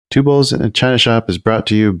Two Bulls in a China Shop is brought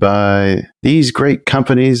to you by these great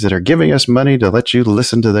companies that are giving us money to let you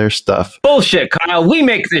listen to their stuff. Bullshit, Kyle. We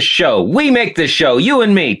make this show. You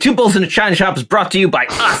and me. Two Bulls in a China Shop is brought to you by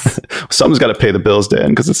us. Someone's got to pay the bills, Dan,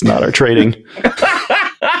 because it's not our trading.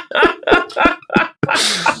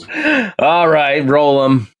 All right, roll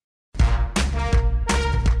them.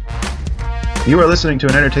 You are listening to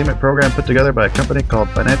an entertainment program put together by a company called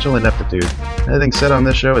Financial Ineptitude. Anything said on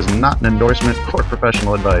this show is not an endorsement or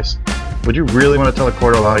professional advice. Would you really want to tell a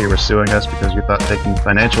court of law you were suing us because you thought taking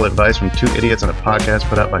financial advice from two idiots on a podcast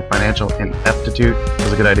put out by Financial Ineptitude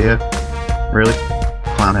was a good idea? Really?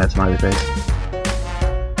 Clown hat smiley face.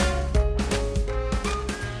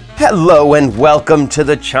 Hello and welcome to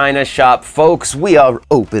the China Shop, folks. We are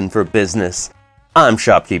open for business. I'm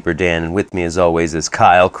Shopkeeper Dan, and with me as always is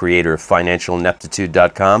Kyle, creator of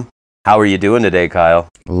FinancialIneptitude.com. How are you doing today, Kyle?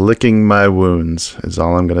 Licking my wounds is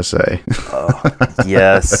all I'm going to say.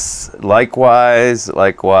 Yes, likewise.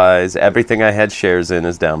 Everything I had shares in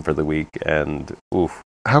is down for the week, and oof.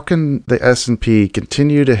 How can the S&P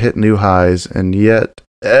continue to hit new highs, and yet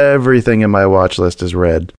everything in my watch list is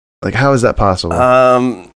red? Like, how is that possible?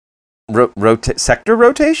 Sector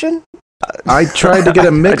rotation? I tried to get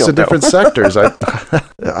a mix of different sectors.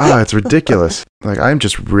 It's ridiculous. Like, I'm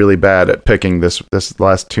just really bad at picking this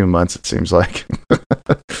last 2 months, it seems like.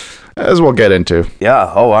 As we'll get into. Yeah,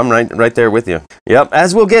 I'm right there with you. Yep,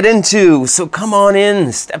 as we'll get into. So come on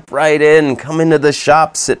in, step right in, come into the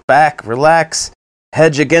shop, sit back, relax,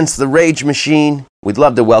 hedge against the rage machine. We'd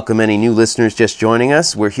love to welcome any new listeners just joining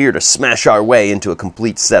us. We're here to smash our way into a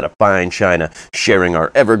complete set of fine china, sharing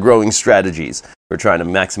our ever-growing strategies. We're trying to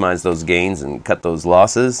maximize those gains and cut those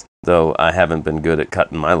losses, though I haven't been good at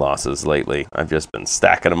cutting my losses lately. I've just been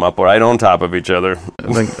stacking them up right on top of each other.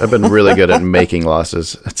 I've been really good at making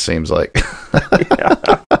losses, it seems like.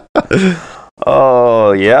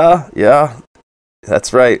 Oh, yeah.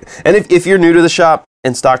 That's right. And if you're new to the shop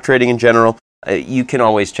and stock trading in general, you can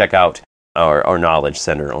always check out our knowledge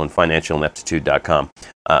center on financialineptitude.com,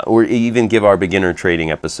 or even give our beginner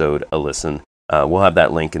trading episode a listen. We'll have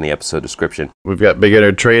that link in the episode description. We've got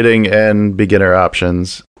beginner trading and beginner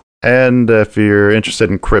options. And if you're interested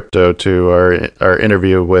in crypto too, our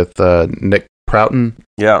interview with Nick Prouton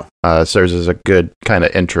serves as a good kind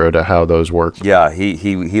of intro to how those work. Yeah,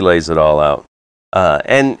 he lays it all out.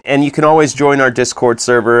 And you can always join our Discord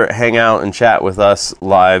server, hang out and chat with us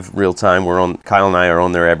live, real time. Kyle and I are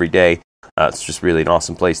on there every day. It's just really an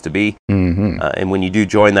awesome place to be. Mm-hmm. And when you do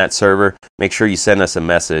join that server, make sure you send us a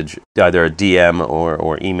message, either a DM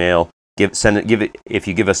or email. If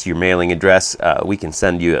you give us your mailing address, we can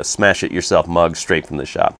send you a Smash It Yourself mug straight from the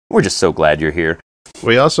shop. We're just so glad you're here.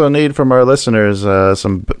 We also need from our listeners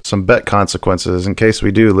some bet consequences in case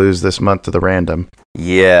we do lose this month to the random.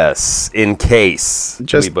 Yes, in case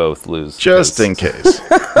we both lose. Just in case.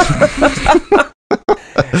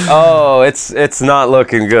 Oh, it's not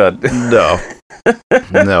looking good. No,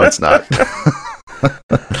 it's not.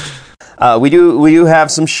 We do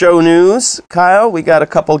have some show news, Kyle. We got a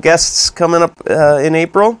couple guests coming up in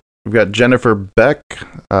April. We've got Jennifer Beck,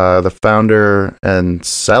 the founder and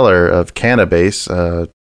seller of Cannabase, a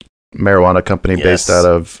marijuana company based out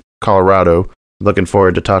of Colorado. Looking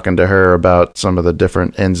forward to talking to her about some of the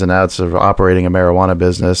different ins and outs of operating a marijuana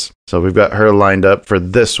business. So we've got her lined up for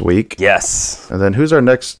this week. Yes. And then who's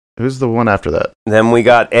the one after that? Then we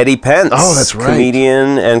got Eddie Pence. Oh, that's right.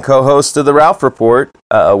 Comedian and co-host of The Ralph Report.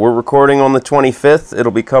 We're recording on the 25th.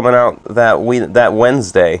 It'll be coming out that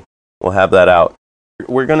Wednesday. We'll have that out.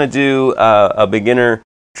 We're going to do a beginner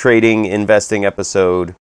trading investing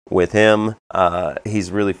episode with him. He's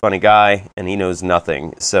a really funny guy, and he knows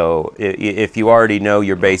nothing. So if you already know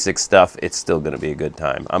your basic stuff, it's still going to be a good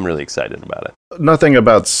time. I'm really excited about it. Nothing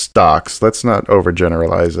about stocks. Let's not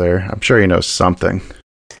overgeneralize there. I'm sure he knows something.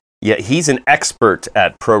 Yeah, he's an expert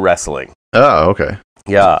at pro wrestling. Oh, okay.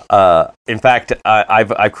 Yeah. In fact,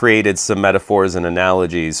 I've created some metaphors and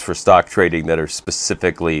analogies for stock trading that are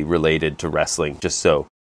specifically related to wrestling, just so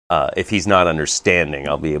if he's not understanding,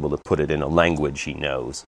 I'll be able to put it in a language he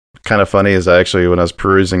knows. Kind of funny is actually when I was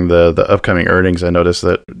perusing the upcoming earnings, I noticed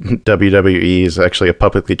that WWE is actually a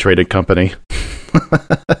publicly traded company.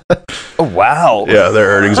 Oh, wow. Yeah, their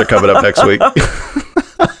earnings are coming up next week.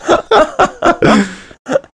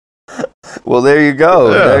 Well, there you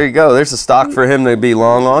go. Yeah. There you go. There's a stock for him to be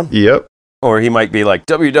long on. Yep. Or he might be like,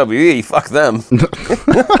 WWE, fuck them.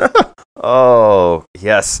 Oh,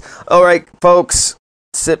 yes. All right, folks,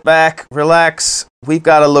 sit back, relax. We've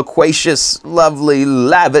got a loquacious, lovely,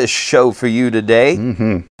 lavish show for you today.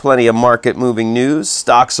 Mm-hmm. Plenty of market-moving news,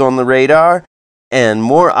 stocks on the radar, and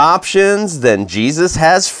more options than Jesus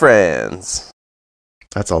has friends.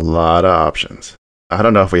 That's a lot of options. I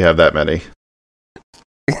don't know if we have that many.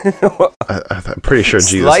 I'm pretty sure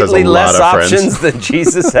Jesus has a Slightly lot less of friends. options than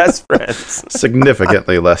Jesus has friends.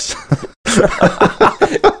 Significantly less.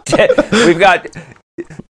 We've got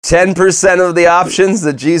 10% of the options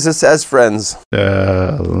that Jesus has friends.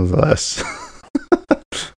 Less.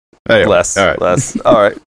 Anyway, Less. all right. Less. All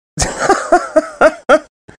right.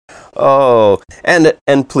 Oh,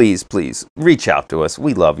 and please reach out to us.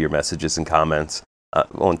 We love your messages and comments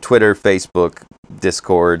on Twitter, Facebook,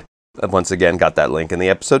 Discord. Once again, got that link in the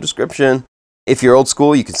episode description. If you're old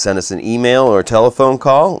school, you can send us an email or a telephone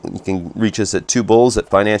call. You can reach us at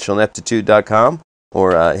twobulls@financialineptitude.com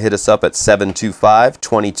or hit us up at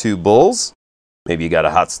 725-22-BULLS. Maybe you got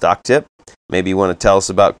a hot stock tip. Maybe you want to tell us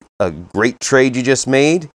about a great trade you just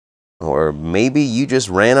made. Or maybe you just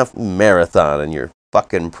ran a marathon and you're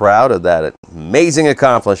fucking proud of that amazing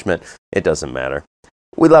accomplishment. It doesn't matter.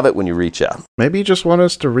 We love it when you reach out. Maybe you just want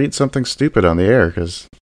us to read something stupid on the air, because,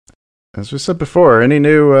 as we said before, any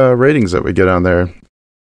new ratings that we get on there,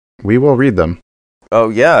 we will read them. Oh,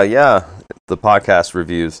 yeah. The podcast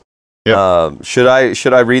reviews. Yep. Should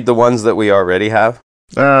I read the ones that we already have?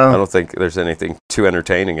 I Uh, don't think there's anything too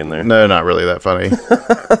entertaining in there. no, not really that funny.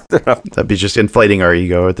 That'd be just inflating our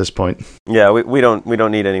ego at this point. Yeah, we don't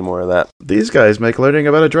need any more of that. These guys make learning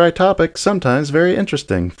about a dry topic sometimes very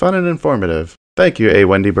interesting, fun, and informative. Thank you, A.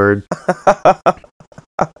 Wendy Bird.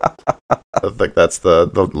 I think that's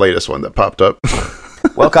the latest one that popped up.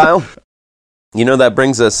 Well, Kyle, that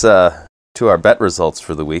brings us to our bet results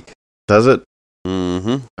for the week. Does it?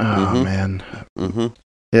 Mm-hmm. Oh, man. Mm-hmm.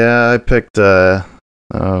 Yeah, I picked...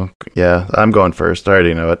 I'm going first. I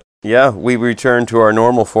already know it. Yeah, we return to our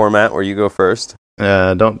normal format where you go first.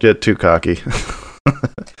 Don't get too cocky.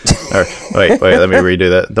 Or, wait, let me redo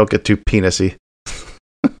that. Don't get too penisy.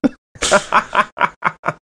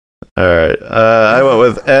 Alright, I went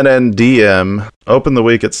with NNDM. Opened the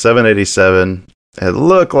week at 787. It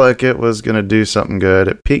looked like it was going to do something good.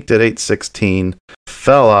 It peaked at 816,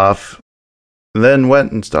 fell off, then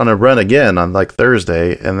went on a run again on like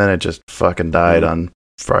Thursday, and then it just fucking died on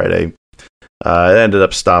Friday. It ended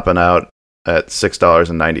up stopping out at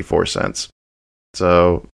 $6.94.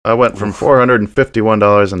 So I went from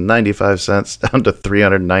 $451.95 down to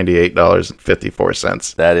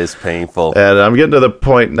 $398.54. That is painful. And I'm getting to the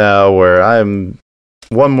point now where I'm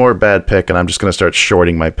one more bad pick, and I'm just going to start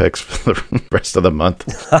shorting my picks for the rest of the month.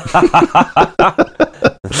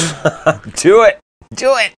 Do it.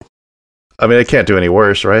 I mean, I can't do any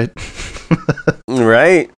worse, right?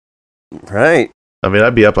 Right. I mean,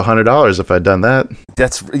 I'd be up $100 if I'd done that.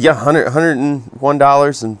 That's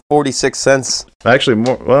 $101.46. Actually,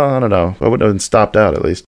 more. Well, I don't know. I wouldn't have been stopped out at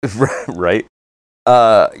least. Right.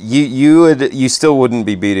 You still wouldn't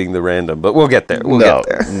be beating the random, but we'll get there. No,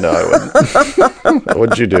 I wouldn't.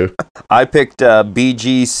 What'd you do? I picked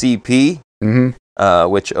BGCP,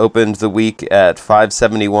 which opened the week at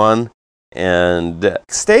 571 and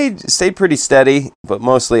stayed pretty steady, but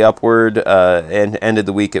mostly upward, and ended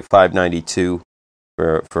the week at 592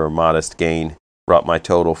 for a modest gain. Brought my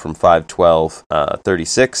total from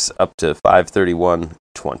 512.36 up to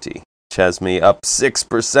 531.20. Which has me up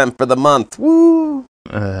 6% for the month. Woo!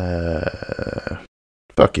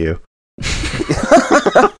 Fuck you.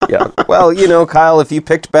 Yeah. Well, Kyle, if you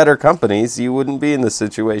picked better companies, you wouldn't be in this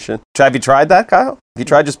situation. Have you tried that, Kyle? Have you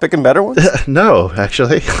tried just picking better ones? No,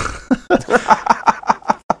 actually.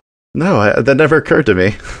 No, that never occurred to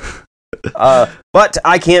me. But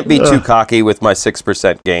I can't be too cocky with my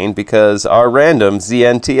 6% gain because our random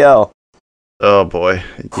ZNTL. Oh boy,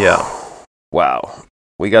 yeah. Wow,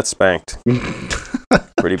 we got spanked.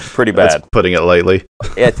 Pretty bad. That's putting it lightly.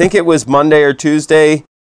 I think it was Monday or Tuesday.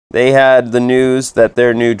 They had the news that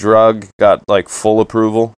their new drug got full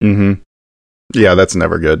approval. Mm-hmm. Yeah, that's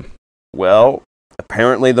never good. Well,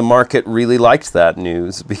 apparently the market really liked that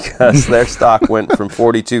news because their stock went from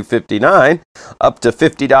 $42.59 up to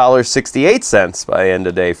 $50.68 by end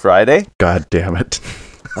of day Friday. God damn it.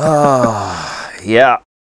 Yeah.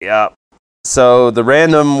 So the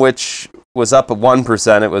random, which was up at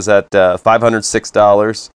 1%, it was at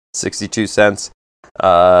 $506.62,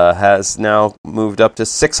 has now moved up to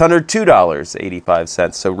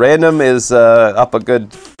 $602.85. So random is up a good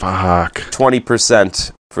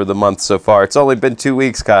 20% for the month so far. It's only been 2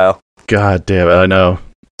 weeks, Kyle. God damn it, I know.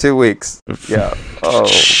 2 weeks. Yeah. Oh,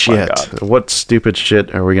 shit. my God. What stupid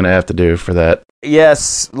shit are we going to have to do for that?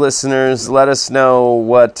 Yes, listeners, let us know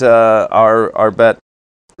what our bet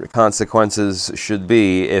consequences should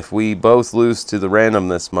be. If we both lose to the random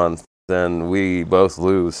this month, then we both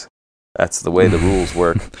lose. That's the way the rules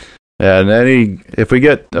work. Yeah, and if we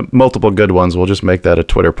get multiple good ones, we'll just make that a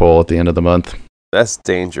Twitter poll at the end of the month. That's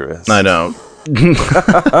dangerous. I know. It's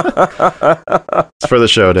for the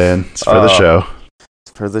show, Dan. It's for the show.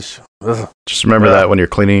 It's for the show. Ugh. Just remember that when you're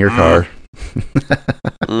cleaning your car.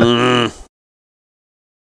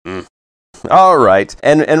 All right.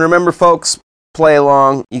 And remember, folks, play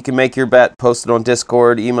along. You can make your bet, post it on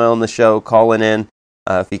Discord, email in the show, calling in.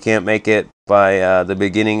 If you can't make it by the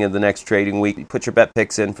beginning of the next trading week, put your bet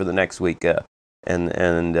picks in for the next week.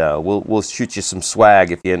 And we'll shoot you some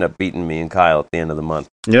swag if you end up beating me and Kyle at the end of the month.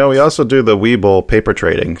 You know, we also do the Webull paper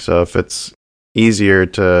trading. So if it's easier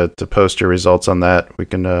to post your results on that, we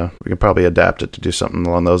can probably adapt it to do something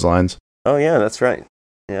along those lines. Oh yeah, that's right.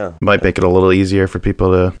 Yeah, might make it a little easier for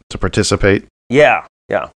people to participate. Yeah.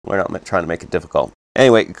 We're not trying to make it difficult.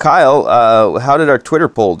 Anyway, Kyle, how did our Twitter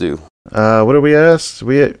poll do? What did we ask?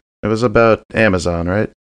 It was about Amazon, right?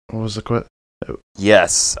 What was the question?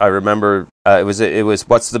 Yes, I remember. It was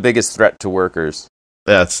what's the biggest threat to workers?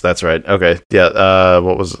 That's right. Okay. Yeah.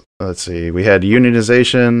 Let's see. We had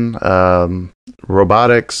unionization,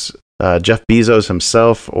 robotics, Jeff Bezos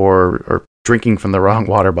himself, or drinking from the wrong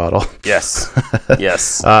water bottle. Yes.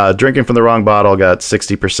 Yes. Drinking from the wrong bottle got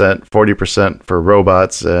 60%, 40% for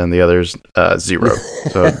robots, and the others 0.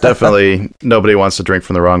 So definitely nobody wants to drink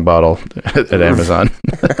from the wrong bottle at Amazon.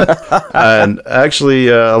 And actually,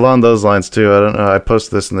 along those lines too, I don't know, I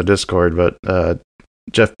posted this in the Discord, but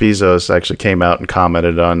Jeff Bezos actually came out and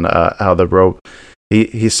commented on how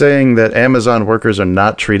he's saying that Amazon workers are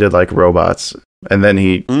not treated like robots. And then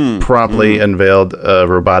he promptly unveiled a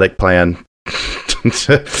robotic plan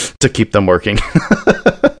to keep them working.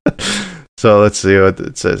 So let's see what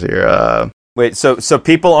it says here. Wait, so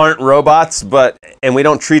people aren't robots, and we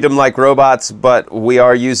don't treat them like robots, but we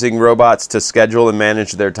are using robots to schedule and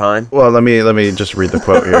manage their time? Well, let me just read the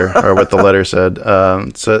quote here, or what the letter said.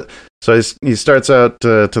 So he starts out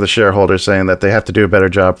to the shareholders saying that they have to do a better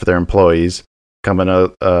job for their employees, coming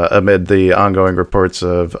amid the ongoing reports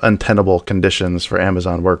of untenable conditions for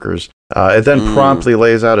Amazon workers. It then promptly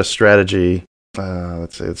lays out a strategy.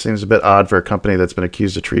 Let's see, it seems a bit odd for a company that's been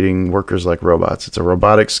accused of treating workers like robots. It's a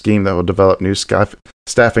robotic scheme that will develop new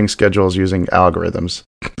staffing schedules using algorithms.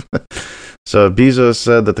 So Bezos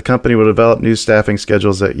said that the company will develop new staffing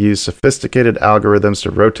schedules that use sophisticated algorithms to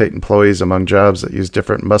rotate employees among jobs that use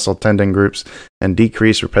different muscle tendon groups and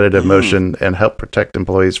decrease repetitive motion and help protect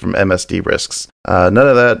employees from MSD risks. None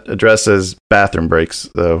of that addresses bathroom breaks,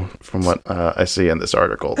 though, from what I see in this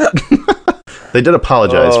article. They did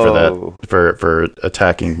apologize for that, for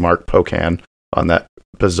attacking Mark Pocan on that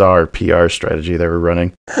bizarre PR strategy they were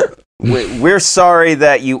running. We're sorry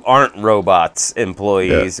that you aren't robots,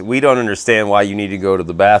 employees. Yeah. We don't understand why you need to go to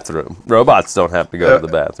the bathroom. Robots don't have to go to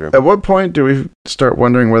the bathroom. At what point do we start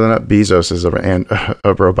wondering whether or not Bezos is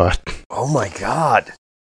a robot? Oh my God.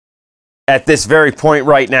 At this very point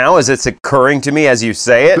right now, as it's occurring to me as you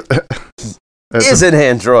say it, is an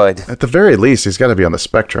android. At the very least, he's got to be on the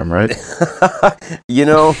spectrum, right? You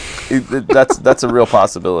know, that's a real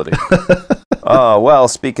possibility. Well,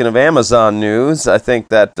 speaking of Amazon news, I think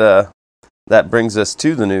that brings us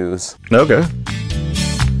to the news. Okay.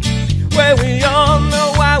 Well, we all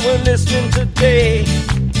know why we're listening today.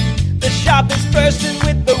 The shop is bursting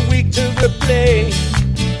with the week to replay.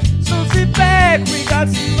 So sit back, we got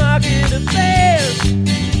some market affairs.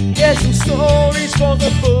 Yeah, some stories for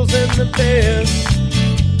the bulls and the bears.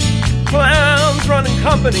 Clowns running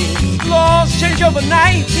companies, laws change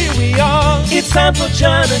overnight. Here we are. It's time for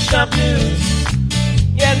China Shop News.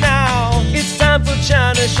 Yeah, now it's time for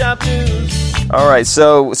China Shop News. All right,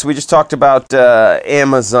 so we just talked about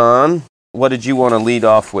Amazon. What did you want to lead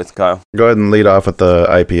off with, Kyle? Go ahead and lead off with the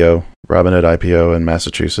IPO, Robinhood IPO in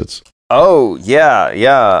Massachusetts. Oh,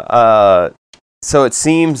 yeah. So it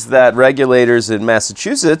seems that regulators in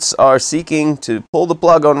Massachusetts are seeking to pull the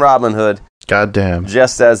plug on Robinhood. Goddamn.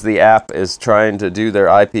 Just as the app is trying to do their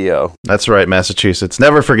IPO. That's right, Massachusetts.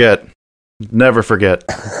 Never forget. Never forget.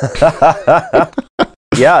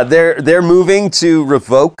 Yeah, they're moving to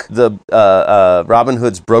revoke the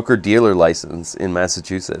Robinhood's broker-dealer license in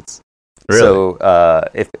Massachusetts. Really? So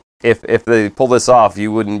if they pull this off,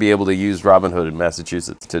 you wouldn't be able to use Robinhood in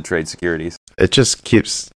Massachusetts to trade securities. It just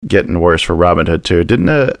keeps getting worse for Robinhood, too. Didn't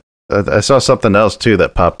it? I saw something else, too,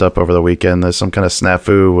 that popped up over the weekend. There's some kind of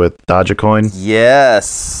snafu with Dogecoin.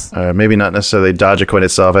 Yes. Maybe not necessarily Dogecoin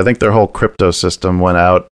itself. I think their whole crypto system went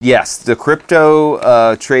out. Yes, the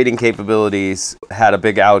crypto trading capabilities had a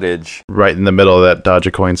big outage. Right in the middle of that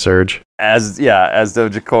Dogecoin surge. As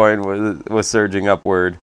Dogecoin was surging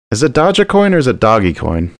upward. Is it Dogecoin or is it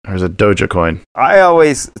Doggycoin? Or is it Dogecoin? I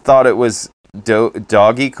always thought it was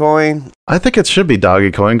Doggycoin. I think it should be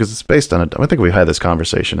Doggycoin because it's based on it. I think we've had this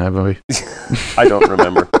conversation, haven't we? I don't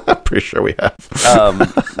remember. pretty sure we have.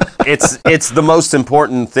 It's the most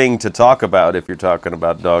important thing to talk about if you're talking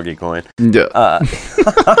about Dogecoin. Yeah.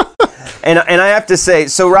 And I have to say,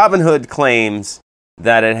 so Robinhood claims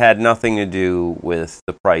that it had nothing to do with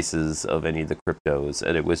the prices of any of the cryptos,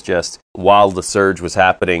 and it was just while the surge was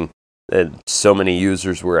happening, that so many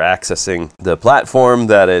users were accessing the platform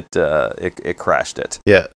that it crashed it.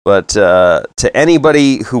 Yeah. But to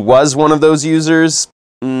anybody who was one of those users,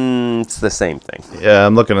 it's the same thing. Yeah,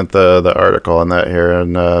 I'm looking at the article on that here,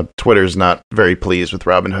 and Twitter's not very pleased with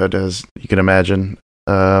Robinhood, as you can imagine.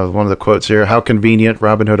 One of the quotes here, how convenient,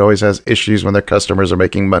 Robinhood always has issues when their customers are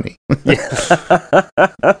making money.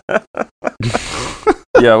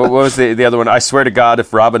 Yeah, what was the other one? I swear to God,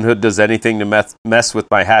 if Robinhood does anything to mess with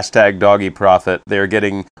my hashtag doggy profit, they're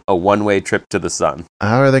getting a one-way trip to the sun.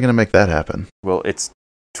 How are they going to make that happen? Well, it's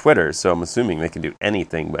Twitter, so I'm assuming they can do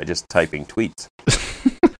anything by just typing tweets.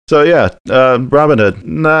 So yeah, Robinhood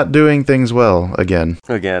not doing things well again.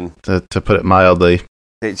 Again, to put it mildly.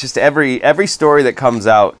 It's just every story that comes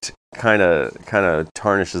out kind of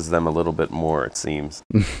tarnishes them a little bit more. It seems.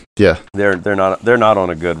 Yeah, they're not on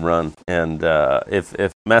a good run, and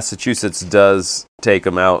if Massachusetts does take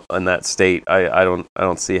them out in that state, I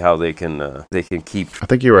don't see how they can keep. I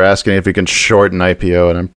think you were asking if you can short an IPO,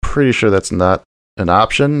 and I'm pretty sure that's not an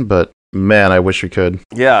option, but. Man, I wish we could.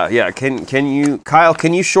 Yeah. Can you, Kyle?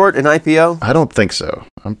 Can you short an IPO? I don't think so.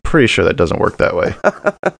 I'm pretty sure that doesn't work that way.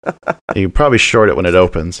 You can probably short it when it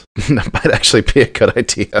opens. That might actually be a good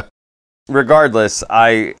idea. Regardless,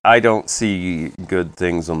 I don't see good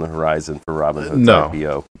things on the horizon for Robinhood's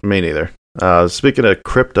IPO. Me neither. Speaking of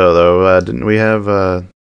crypto, though, didn't we have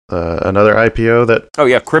another IPO that? Oh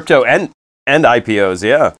yeah, crypto and IPOs.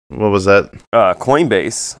 Yeah. What was that?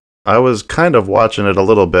 Coinbase. I was kind of watching it a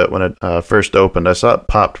little bit when it first opened. I saw it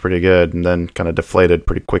popped pretty good and then kind of deflated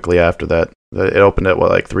pretty quickly after that. It opened at,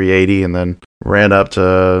 like 380 and then ran up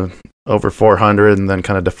to over 400 and then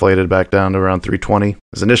kind of deflated back down to around 320. It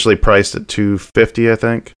was initially priced at 250, I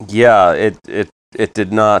think. Yeah, it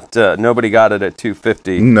did not. Nobody got it at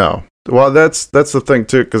 250. No. Well, that's the thing,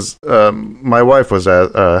 too, because my wife was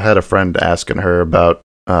had a friend asking her about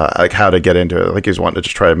like how to get into it. Like he was wanting to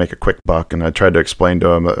just try to make a quick buck, and I tried to explain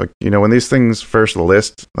to him, like, when these things first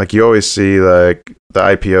list, like you always see like the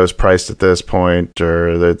IPO is priced at this point,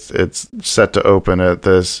 or it's set to open at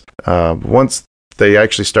this. Once they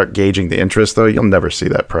actually start gauging the interest, though, you'll never see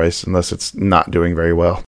that price unless it's not doing very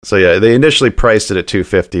well. So yeah, they initially priced it at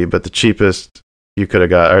 250, but the cheapest you could have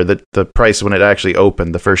got, or the price when it actually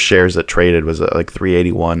opened, the first shares that traded was at like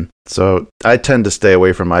 381. So I tend to stay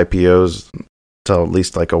away from IPOs till at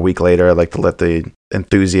least like a week later. I like to let the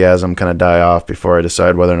enthusiasm kind of die off before I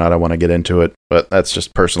decide whether or not I want to get into it. But that's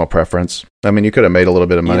just personal preference. I mean, you could have made a little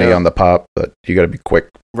bit of money on the pop, but you got to be quick.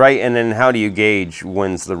 Right, and then how do you gauge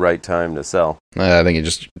when's the right time to sell? I think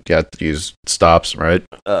you got to use stops, right?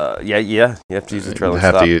 Yeah. You have to use the trailing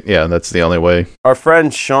stop. That's the only way. Our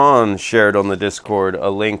friend Sean shared on the Discord a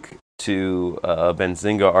link to a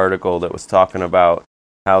Benzinga article that was talking about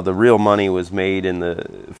how the real money was made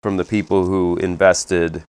from the people who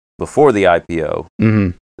invested before the IPO,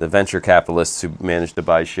 the venture capitalists who managed to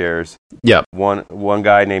buy shares. Yeah. One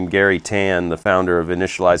guy named Gary Tan, the founder of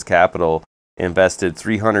Initialized Capital, invested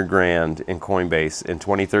 $300,000 in Coinbase in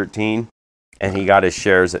 2013, and he got his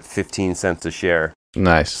shares at 15 cents a share.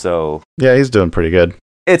 Nice. So yeah, he's doing pretty good.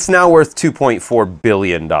 It's now worth $2.4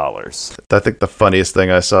 billion. I think the funniest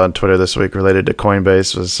thing I saw on Twitter this week related to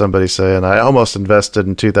Coinbase was somebody saying, I almost invested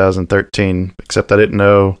in 2013, except I didn't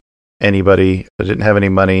know anybody. I didn't have any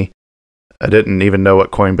money. I didn't even know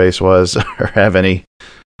what Coinbase was or have any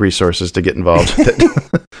resources to get involved with it.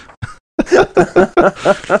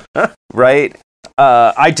 Right?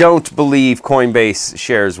 I don't believe Coinbase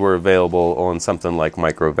shares were available on something like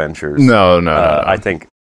MicroVentures. No.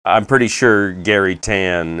 I'm pretty sure Gary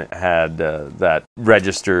Tan had that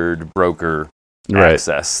registered broker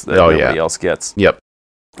access that nobody else gets. Yep.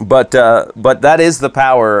 But that is the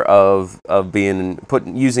power of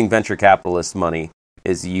using venture capitalist money,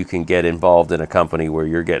 is you can get involved in a company where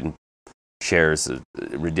you're getting shares at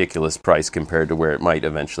a ridiculous price compared to where it might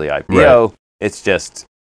eventually IPO. Right. It's just,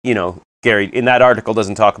 Gary, in that article,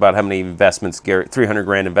 doesn't talk about how many investments,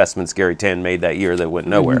 $300,000 investments Gary Tan made that year that went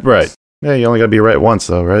nowhere. Right. Yeah, you only got to be right once,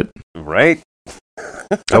 though, right? Right.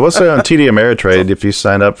 I will say on TD Ameritrade, if you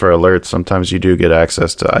sign up for alerts, sometimes you do get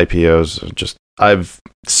access to IPOs. I've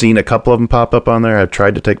seen a couple of them pop up on there. I've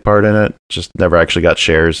tried to take part in it, just never actually got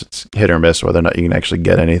shares. It's hit or miss whether or not you can actually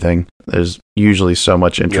get anything. There's usually so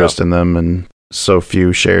much interest in them and so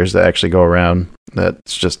few shares that actually go around that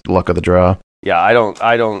it's just luck of the draw. Yeah, I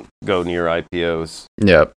don't go near IPOs.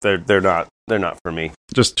 Yeah, they're not They're not for me.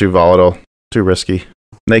 Just too volatile, too risky.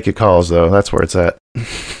 Naked Calls, though, that's where it's at.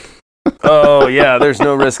 Oh, yeah, there's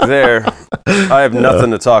no risk there. I have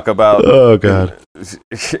nothing to talk about. Oh, God.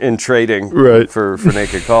 In trading Right. for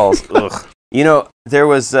Naked Calls. Ugh. You know, there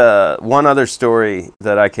was one other story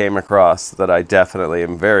that I came across that I definitely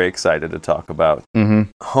am very excited to talk about. Mm-hmm.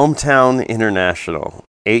 Hometown International,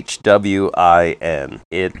 HWIN.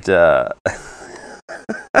 It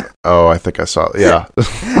Oh, I think I saw it. Yeah.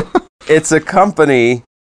 it's a company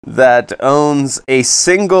that owns a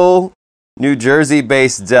single New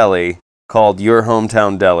Jersey-based deli called Your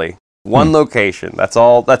Hometown Deli. One location. That's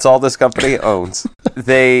all this company owns.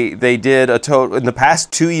 They did a total in the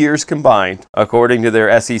past 2 years combined, according to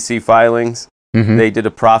their SEC filings. Mm-hmm. They did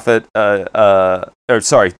a profit.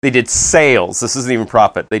 They did sales. This isn't even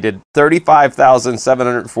profit. They did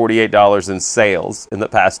 $35,748 in sales in the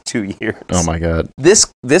past 2 years. Oh my God.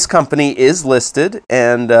 This company is listed,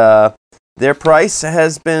 and their price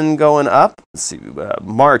has been going up. Let's see,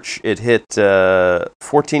 March it hit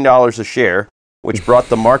 $14 a share, which brought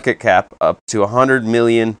the market cap up to $100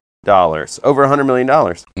 million. Over $100 million.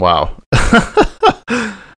 Wow.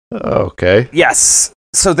 Okay. Yes.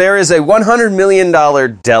 So there is a $100 million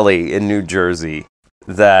deli in New Jersey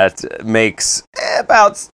that makes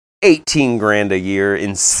about 18 grand a year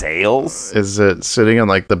in sales. Is it sitting on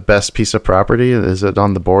like the best piece of property? Is it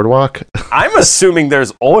on the boardwalk? I'm assuming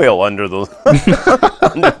there's oil under there.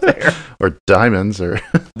 Or diamonds or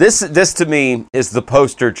This to me is the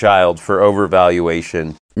poster child for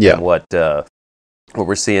overvaluation. Yeah. And what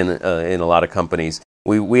we're seeing in a lot of companies.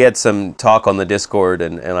 We had some talk on the Discord,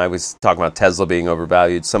 and I was talking about Tesla being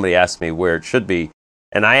overvalued. Somebody asked me where it should be,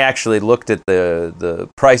 and I actually looked at the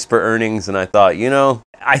price per earnings, and I thought,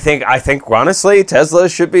 I think honestly, Tesla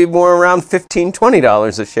should be more around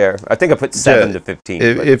 $15-$20 a share. I think I put 7 to 15.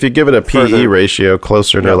 If you give it a PE ratio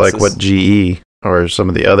closer to like what GE or some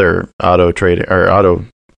of the other auto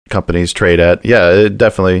companies trade at, yeah, it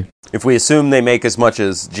definitely. If we assume they make as much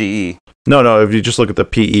as GE. No, if you just look at the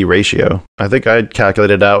PE ratio, I think I'd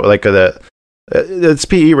calculated out like that. Its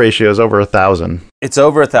PE ratio is over 1,000. It's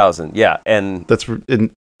over 1,000, yeah, and that's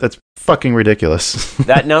fucking ridiculous.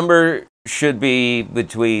 That number should be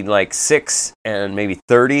between like 6 and maybe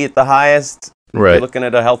 30 at the highest. Right. You're looking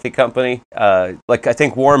at a healthy company. Like I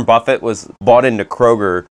think Warren Buffett was bought into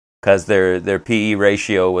Kroger because their PE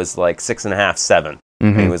ratio was like 6.5, 7. Mm-hmm.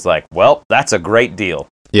 And he was like, well, that's a great deal.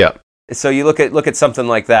 Yeah. So you look at something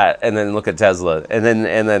like that, and then look at Tesla, and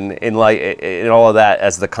then in all of that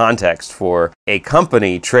as the context for a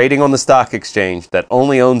company trading on the stock exchange that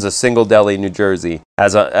only owns a single deli in New Jersey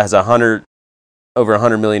has over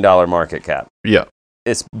 $100 million market cap. Yeah.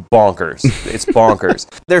 It's bonkers. It's bonkers.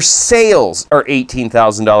 Their sales are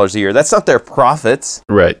 $18,000 a year. That's not their profits.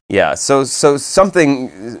 Right. Yeah. So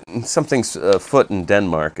something's afoot in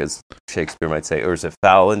Denmark, as Shakespeare might say, or is it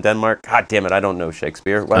foul in Denmark? God damn it! I don't know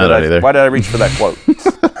Shakespeare. Why did I reach for that quote?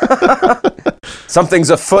 Something's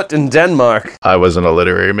afoot in Denmark. I wasn't a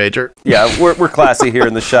literary major. Yeah, we're classy here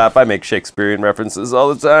in the shop. I make Shakespearean references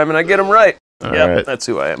all the time, and I get them right. Yeah, right. That's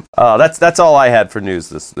who I am. That's all I had for news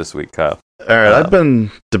this week, Kyle. All right, I've been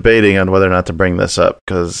debating on whether or not to bring this up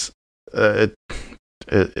because it's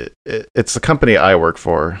the company I work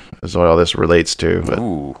for is what all this relates to. But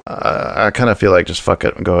I kind of feel like just fuck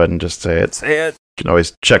it and go ahead and just say it. Say it. You can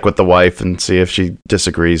always check with the wife and see if she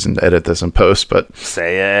disagrees and edit this in post. But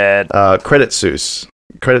say it. Credit Suisse,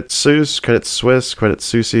 Credit Suisse,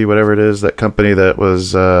 whatever it is, that company that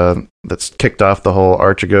was that's kicked off the whole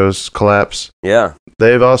Archegos collapse. Yeah.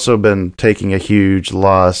 They've also been taking a huge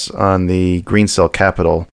loss on the Greensill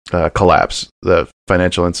Capital collapse, the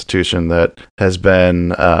financial institution that has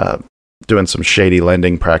been doing some shady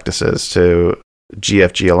lending practices to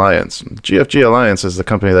GFG Alliance. GFG Alliance is the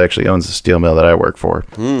company that actually owns the steel mill that I work for.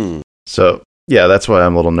 So, yeah, that's why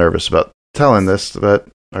I'm a little nervous about telling this, or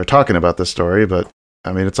talking about this story, but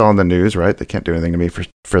I mean, it's all in the news, right? They can't do anything to me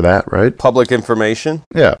for that, right? Public information.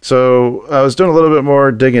 Yeah. So I was doing a little bit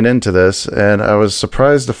more digging into this, and I was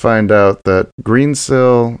surprised to find out that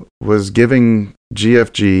Greensill was giving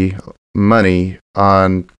GFG money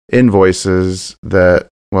on invoices that,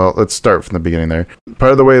 well, let's start from the beginning there.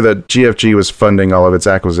 Part of the way that GFG was funding all of its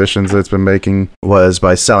acquisitions that it's been making was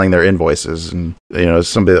by selling their invoices. And, as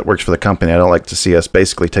somebody that works for the company, I don't like to see us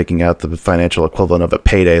basically taking out the financial equivalent of a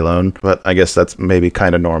payday loan, but I guess that's maybe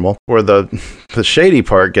kind of normal. Where the shady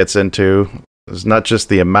part gets into is not just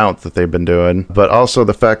the amount that they've been doing, but also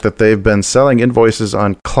the fact that they've been selling invoices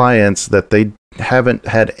on clients that they haven't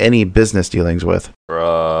had any business dealings with.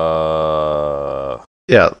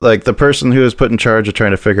 Yeah, like the person who was put in charge of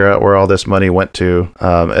trying to figure out where all this money went to,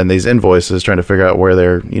 and these invoices, trying to figure out where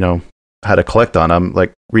they're, how to collect on them,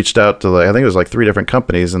 like reached out to I think it was like 3 different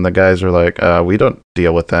companies, and the guys were like, we don't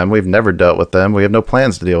deal with them. We've never dealt with them. We have no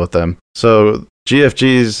plans to deal with them. So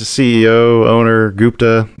GFG's CEO, owner,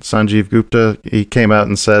 Gupta, Sanjeev Gupta, he came out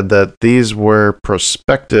and said that these were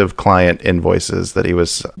prospective client invoices that he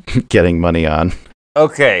was getting money on.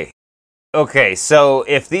 Okay, so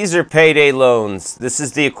if these are payday loans, this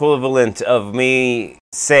is the equivalent of me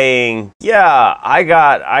saying, yeah, I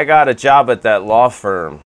got a job at that law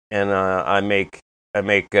firm, and I make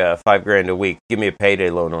 $5,000 a week. Give me a payday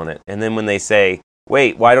loan on it. And then when they say,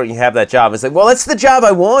 wait, why don't you have that job? It's like, well, that's the job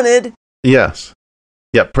I wanted. Yes.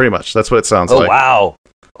 Yeah, pretty much. That's what it sounds like.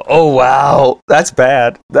 Oh, wow. That's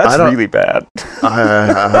bad. That's really bad.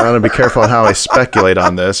 I want to be careful on how I speculate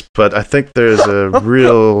on this, but I think there's a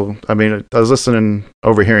real... I mean, I was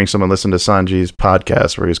overhearing someone listen to Sanjeev's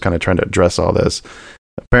podcast where he was kind of trying to address all this.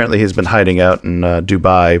 Apparently, he's been hiding out in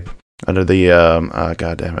Dubai under the...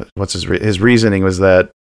 God damn it. What's his reasoning was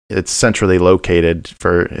that it's centrally located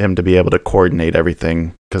for him to be able to coordinate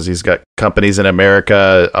everything because he's got companies in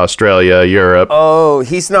America, Australia, Europe. Oh,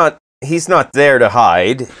 he's not there to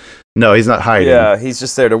hide. No, he's not hiding. Yeah, he's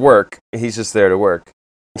just there to work.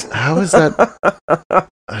 How is that?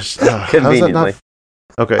 Conveniently.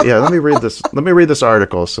 Okay, yeah, let me read this. Let me read this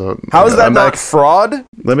article. So how is that not fraud?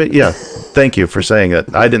 Thank you for saying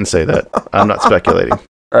that. I didn't say that. I'm not speculating.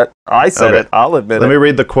 I said it. I'll admit it. Let me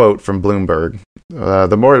read the quote from Bloomberg.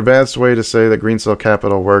 The more advanced way to say that Greensill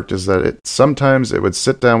Capital worked is that sometimes it would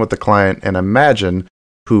sit down with the client and imagine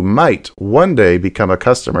who might one day become a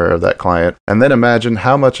customer of that client, and then imagine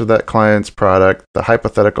how much of that client's product the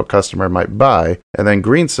hypothetical customer might buy, and then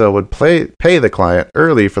Greensill would pay the client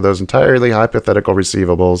early for those entirely hypothetical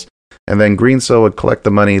receivables, and then Greensill would collect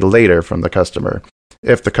the money later from the customer,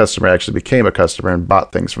 if the customer actually became a customer and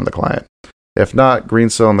bought things from the client. If not,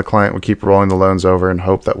 Greensill and the client would keep rolling the loans over and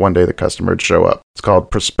hope that one day the customer would show up. It's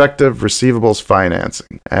called prospective receivables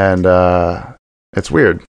financing, and it's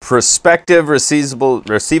weird. Prospective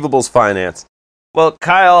receivables finance. Well,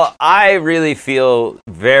 Kyle, I really feel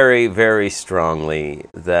very, very strongly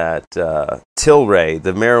that Tilray,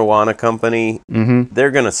 the marijuana company,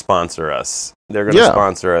 they're going to sponsor us. They're going to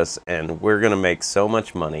sponsor us, and we're going to make so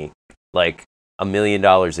much money, like $1 million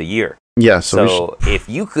a year. Yeah. So if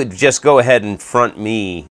you could just go ahead and front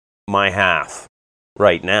me my half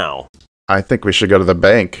right now. I think we should go to the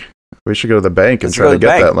bank. We should go to the bank and try to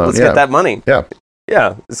get that loan. Let's get that money. Yeah.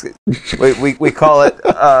 Yeah. We call it,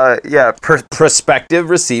 prospective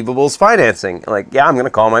receivables financing. Like, yeah, I'm going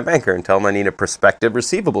to call my banker and tell him I need a prospective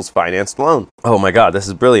receivables financed loan. Oh my God, this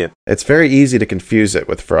is brilliant. It's very easy to confuse it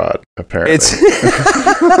with fraud, apparently.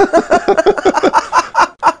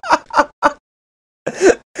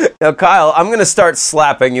 Now, Kyle, I'm going to start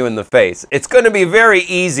slapping you in the face. It's going to be very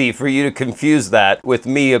easy for you to confuse that with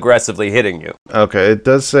me aggressively hitting you. Okay, it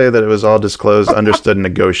does say that it was all disclosed, understood, and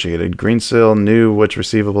negotiated. Greensill knew which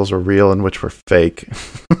receivables were real and which were fake.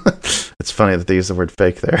 It's funny that they use the word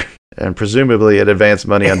fake there. And presumably it advanced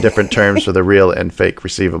money on different terms for the real and fake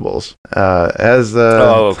receivables. As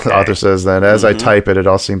the author says then, as I type it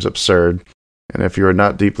all seems absurd. And if you are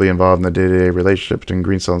not deeply involved in the day-to-day relationship between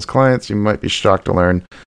Greensill and its clients, you might be shocked to learn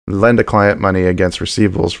lend a client money against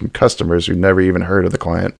receivables from customers who never even heard of the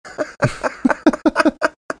client.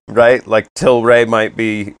 Right? Like Tilray might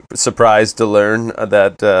be surprised to learn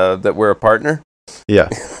that we're a partner. Yeah.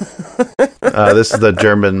 This is the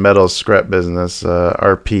German metals scrap business,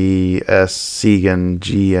 RPS Siegen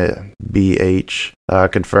GmbH,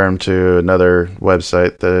 confirmed to another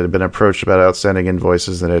website that it had been approached about outstanding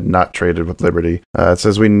invoices and had not traded with Liberty. It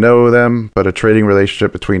says, we know them, but a trading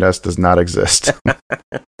relationship between us does not exist.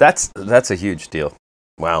 That's a huge deal.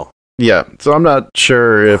 Wow. Yeah, so I'm not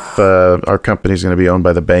sure if our company's going to be owned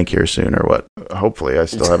by the bank here soon or what. Hopefully I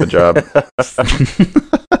still have a job.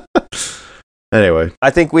 Anyway,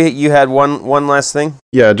 I think you had one last thing.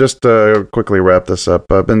 Yeah, just to quickly wrap this up.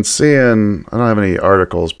 I've been seeing, I don't have any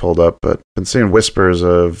articles pulled up, but been seeing whispers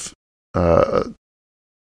of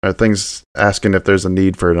things asking if there's a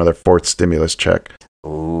need for another fourth stimulus check.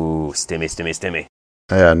 Ooh, stimmy.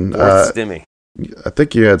 And fourth stimmy. I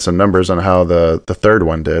think you had some numbers on how the third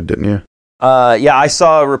one did, didn't you? Yeah, I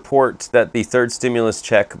saw a report that the third stimulus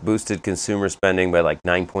check boosted consumer spending by like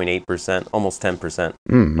 9.8%, almost 10%.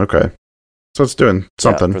 Okay. So it's doing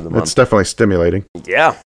something. It's definitely stimulating.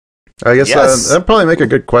 Yeah. I guess that'd probably make a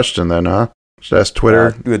good question then, huh? Should ask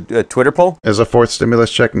Twitter. A Twitter poll? Is a fourth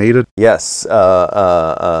stimulus check needed? Yes.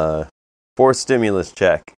 Fourth stimulus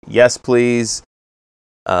check. Yes, please.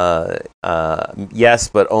 Yes,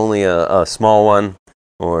 but only a small one,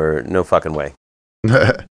 or no fucking way.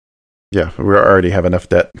 Yeah, we already have enough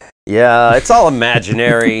debt. Yeah, it's all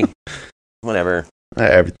imaginary. whatever.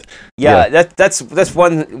 Everything. Yeah, that's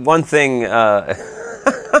one thing.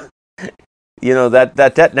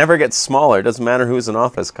 That debt never gets smaller. It doesn't matter who's in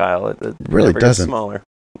office, Kyle. It really never doesn't. Gets smaller.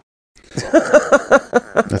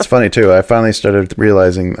 That's funny too. I finally started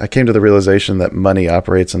realizing. I came to the realization that money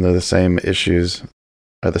operates under the same issues,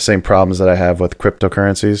 or the same problems that I have with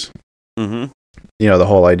cryptocurrencies. Mm-hmm. The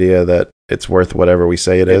whole idea that it's worth whatever we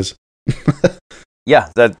say it is. Yeah,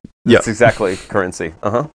 that's exactly currency.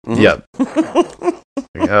 Uh-huh. Mm-hmm. Yeah.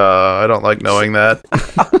 I don't like knowing that.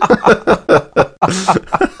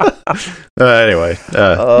 Anyway.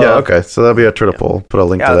 Yeah, okay. So that'll be a Twitter poll. Put a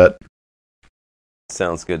link to that.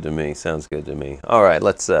 Sounds good to me. All right,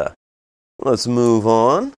 let's move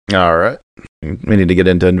on. All right. We need to get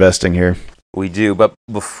into investing here. We do, but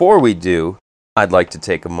before we do, I'd like to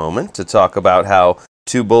take a moment to talk about how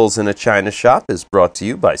Two Bulls in a China Shop is brought to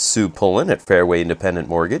you by Sue Pullen at Fairway Independent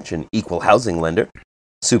Mortgage, an equal housing lender.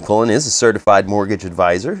 Sue Pullen is a certified mortgage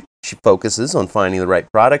advisor. She focuses on finding the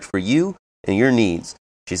right product for you and your needs.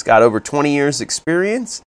 She's got over 20 years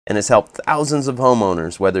experience and has helped thousands of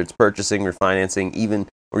homeowners, whether it's purchasing, refinancing, even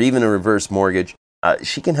a reverse mortgage.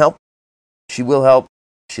 She can help. She will help.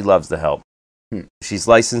 She loves to help. She's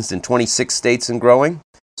licensed in 26 states and growing,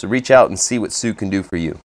 so reach out and see what Sue can do for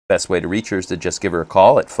you. Best way to reach her is to just give her a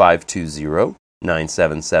call at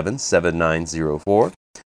 520-977-7904,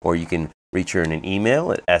 or you can reach her in an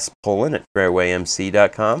email at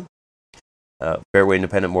spullen@fairwaymc.com. Fairway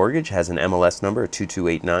Independent Mortgage has an MLS number of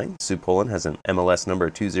 2289. Sue Pullen has an MLS number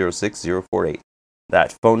of 206048.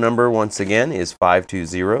 That phone number, once again, is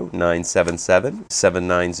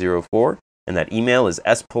 520-977-7904, and that email is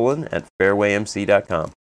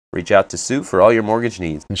spullen@fairwaymc.com. Reach out to Sue for all your mortgage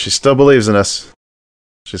needs. And she still believes in us.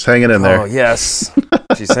 She's hanging in there. Oh, yes.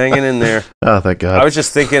 She's hanging in there. Oh, thank God. I was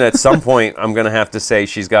just thinking at some point I'm going to have to say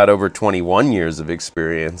she's got over 21 years of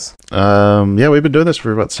experience. Yeah, we've been doing this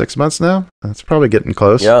for about 6 months now. That's probably getting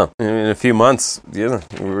close. Yeah, in a few months, we're going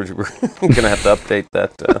to have to update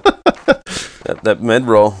that that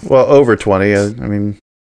mid-roll. Well, over 20. I mean,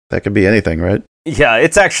 that could be anything, right? Yeah,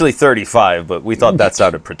 it's actually 35, but we thought that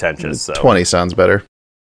sounded pretentious. So. 20 sounds better.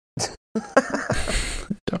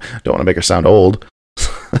 Don't want to make her sound old.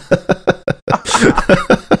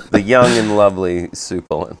 The young and lovely Sue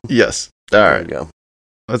Pullen. Yes. All right. There you go.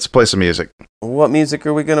 Let's play some music. What music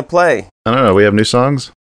are we going to play? I don't know. We have new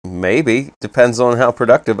songs? Maybe. Depends on how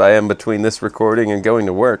productive I am between this recording and going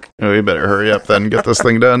to work. Oh, we better hurry up then and get this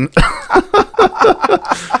thing done.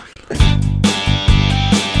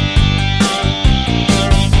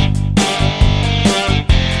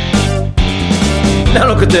 Now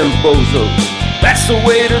look at them bozos. That's the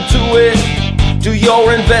way to do it. Do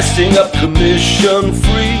your investing up commission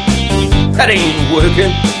free. That ain't working.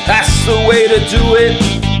 That's the way to do it.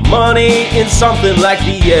 Money in something like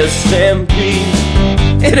the S&P.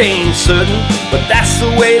 It ain't certain, but that's the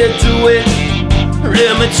way to do it.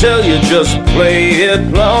 Let me tell you, just play it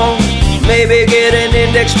long. Maybe get an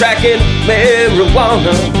index tracking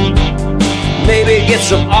marijuana. Maybe get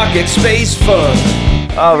some Arctic Space Fun.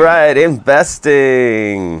 All right,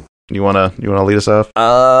 investing. You wanna lead us off?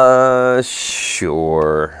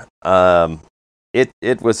 Sure.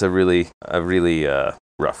 It was a really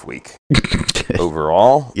rough week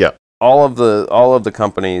overall. Yeah. All of the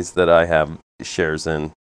companies that I have shares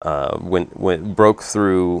in broke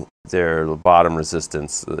through their bottom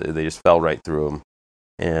resistance. They just fell right through them.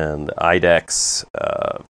 And IDEX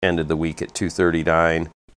ended the week at 239.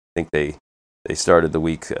 I think they started the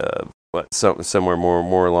week somewhere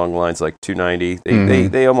more along the lines like 290.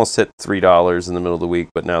 They almost hit $3 in the middle of the week,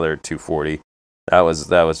 but now they're at 240. That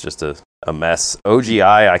was just a mess.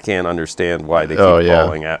 OGI, I can't understand why they keep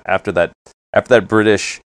falling after that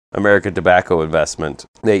British American Tobacco investment.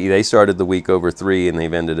 They started the week over 3 and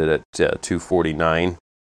they've ended it at 249.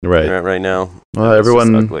 Right now. Well,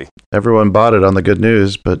 everyone bought it on the good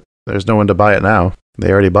news, but there's no one to buy it now.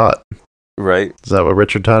 They already bought. Right. Is that what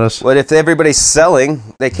Richard taught us? Well, if everybody's selling,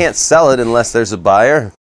 they can't sell it unless there's a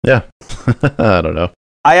buyer. Yeah. I don't know.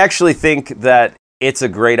 I actually think that it's a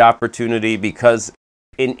great opportunity because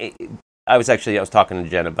I was talking to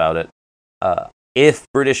Jen about it. If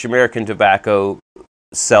British American Tobacco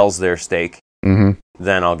sells their stake,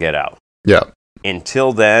 then I'll get out. Yeah.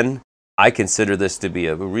 Until then, I consider this to be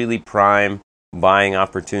a really prime buying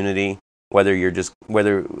opportunity. Whether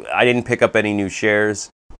I didn't pick up any new shares.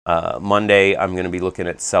 Monday, I'm going to be looking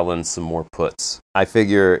at selling some more puts. I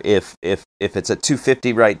figure if it's at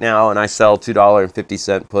 $2.50 right now and I sell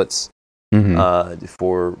 $2.50 puts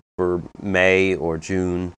for May or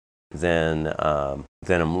June, then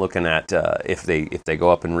I'm looking at if they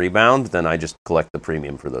go up and rebound, then I just collect the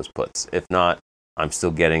premium for those puts. If not, I'm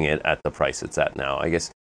still getting it at the price it's at now. I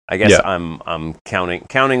guess Yeah. I'm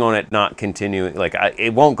counting on it not continuing. Like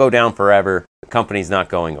it won't go down forever. The company's not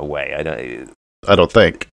going away. I don't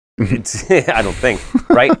think. I don't think.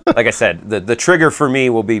 Right? Like I said, the trigger for me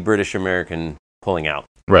will be British American pulling out.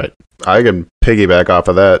 Right. I can piggyback off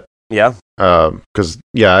of that. Yeah. Because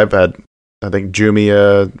I've had, I think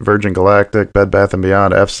Jumia, Virgin Galactic, Bed Bath &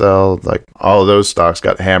 Beyond, F-Cell, like all of those stocks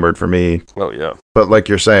got hammered for me. Oh yeah. But like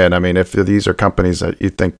you're saying, I mean, if these are companies that you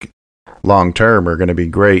think long term are going to be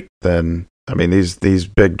great, then I mean these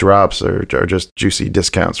big drops are just juicy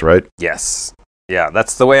discounts, right? Yes. Yeah,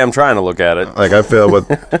 that's the way I'm trying to look at it. Like I feel with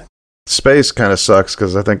space kind of sucks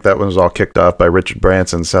because I think that one was all kicked off by Richard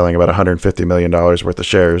Branson selling about $150 million worth of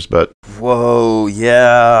shares. But whoa,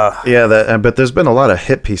 yeah. Yeah, but there's been a lot of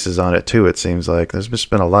hit pieces on it too, it seems like. There's just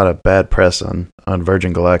been a lot of bad press on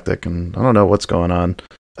Virgin Galactic, and I don't know what's going on.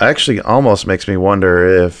 Actually almost makes me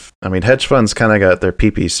wonder if, I mean, hedge funds kind of got their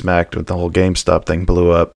pee-pee smacked when the whole GameStop thing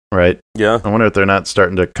blew up, right? Yeah. I wonder if they're not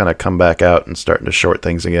starting to kind of come back out and starting to short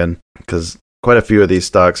things again, because quite a few of these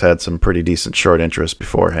stocks had some pretty decent short interest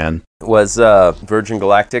beforehand. Was Virgin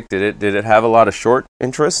Galactic, did it have a lot of short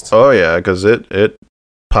interest? Oh yeah, because it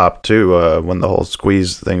popped too when the whole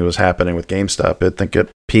squeeze thing was happening with GameStop. I think it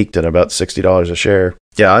peaked at about $60 a share.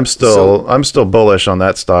 Yeah, I'm still bullish on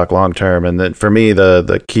that stock long term, and then for me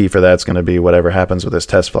the key for that's going to be whatever happens with this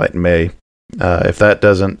test flight in May. If that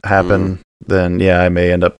doesn't happen, then yeah, I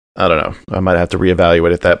may end up, I don't know, I might have to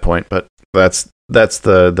reevaluate at that point, but that's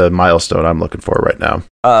the milestone I'm looking for right now.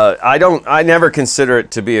 I never consider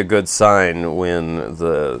it to be a good sign when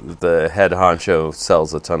the head honcho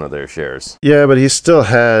sells a ton of their shares. Yeah, but he still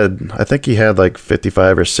had, I think he had like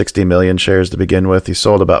 55 or 60 million shares to begin with. He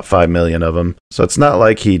sold about 5 million of them. So it's not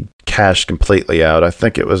like he cashed completely out. I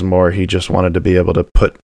think it was more he just wanted to be able to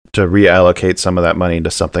reallocate some of that money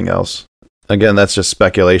into something else. Again, that's just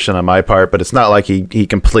speculation on my part, but it's not like he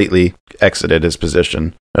completely exited his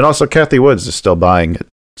position. And also, Cathie Woods is still buying it.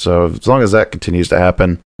 So as long as that continues to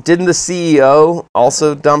happen. Didn't the CEO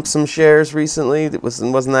also dump some shares recently?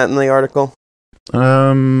 Wasn't that in the article?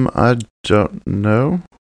 I don't know.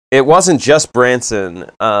 It wasn't just Branson.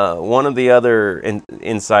 One of the other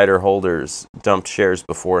insider holders dumped shares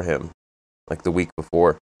before him, like the week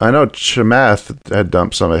before. I know Chamath had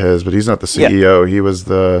dumped some of his, but he's not the CEO. Yeah.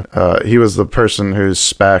 He was the person whose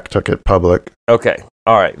SPAC took it public. Okay,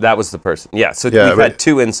 all right, that was the person. Yeah, so we've had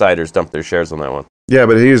two insiders dump their shares on that one. Yeah,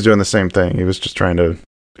 but he was doing the same thing. He was just trying to,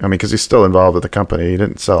 I mean, because he's still involved with the company. He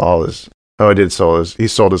didn't sell all his. Oh, he did sell his. He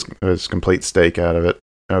sold his complete stake out of it.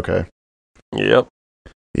 Okay. Yep.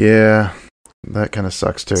 Yeah. That kind of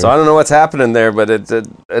sucks too. So I don't know what's happening there, but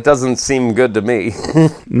it doesn't seem good to me.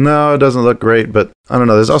 No, it doesn't look great, but I don't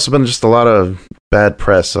know. There's also been just a lot of bad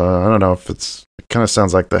press. I don't know if it kind of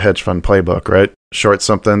sounds like the hedge fund playbook, right? Short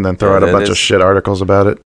something, then throw out a bunch of shit articles about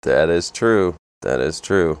it. That is true.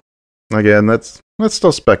 Again, that's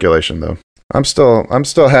still speculation though. I'm still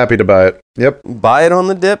happy to buy it. Yep. Buy it on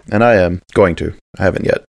the dip? And I am going to. I haven't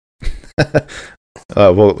yet.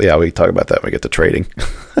 Well, yeah, we can talk about that when we get to trading.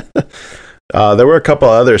 There were a couple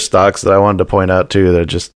other stocks that I wanted to point out too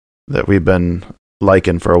that we've been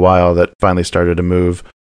liking for a while that finally started to move.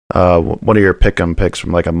 One of your pick'em picks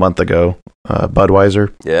from like a month ago,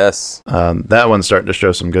 Budweiser. Yes. That one's starting to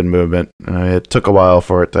show some good movement. It took a while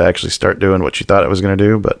for it to actually start doing what you thought it was going to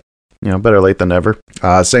do, but better late than never.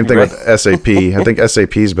 Same thing with SAP. I think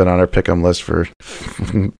SAP's been on our pick'em list for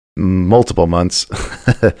multiple months.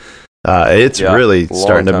 It's really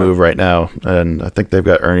starting to move right now, and I think they've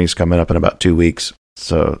got earnings coming up in about 2 weeks.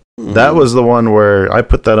 So that was the one where I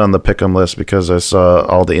put that on the pick'em list because I saw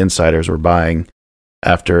all the insiders were buying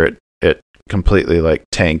after it completely like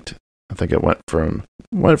tanked. I think it went from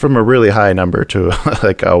a really high number to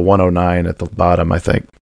like a 109 at the bottom, I think,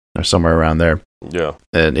 or somewhere around there. Yeah.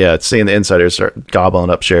 And yeah, seeing the insiders start gobbling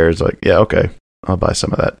up shares, like, yeah, okay, I'll buy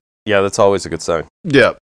some of that. Yeah, that's always a good sign.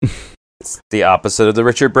 Yeah. It's the opposite of the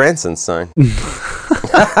Richard Branson sign.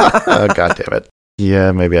 Oh, God damn it.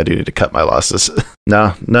 Yeah, maybe I do need to cut my losses.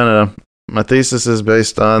 No. My thesis is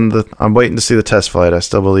based on I'm waiting to see the test flight. I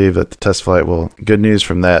still believe that the test flight good news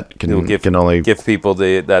from that can only give people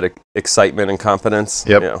that excitement and confidence.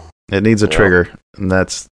 Yep. Yeah. It needs a trigger, and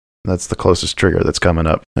that's the closest trigger that's coming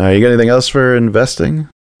up. You got anything else for investing?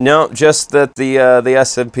 No, just that the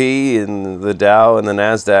S&P and the Dow and the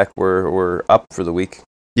Nasdaq were up for the week.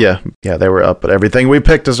 Yeah, they were up, but everything we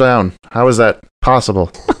picked is down. How is that possible?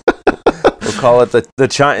 We'll call it the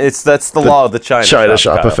China. That's the law of the China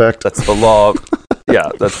shop effect. That's the law. Yeah,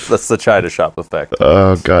 that's the China shop effect.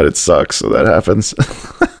 Oh God, it sucks. So that happens.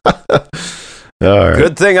 All right.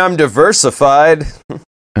 Good thing I'm diversified. All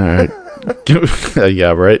right.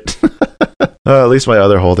 Yeah, right. At least my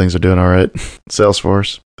other holdings are doing all right.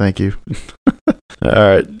 Salesforce, thank you. All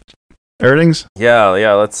right, earnings. Yeah.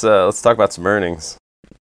 Let's talk about some earnings.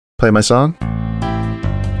 Play my song.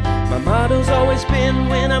 My motto's always been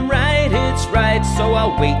when I'm right, it's right. So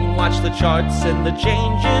I'll wait and watch the charts and the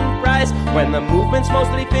change in price. When the movement's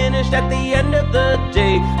mostly finished at the end of the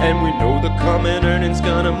day, and we know the coming earnings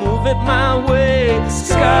gonna move it my way.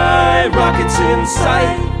 Skyrockets in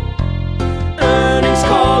sight, earnings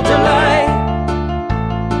call delight.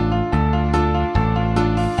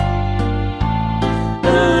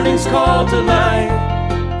 Earnings call delight.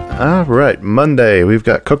 All right, Monday we've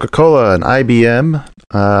got Coca-Cola and IBM.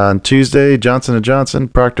 On Tuesday, Johnson & Johnson,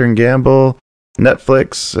 Procter & Gamble,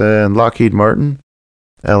 Netflix, and Lockheed Martin,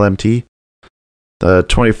 LMT. The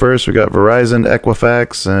 21st, we got Verizon,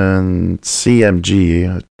 Equifax, and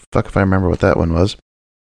CMG. Fuck if I remember what that one was.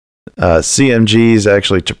 CMG is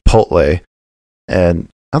actually Chipotle. And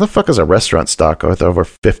how the fuck is a restaurant stock worth over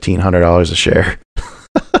 $1,500 a share?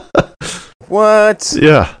 What?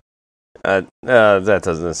 Yeah. That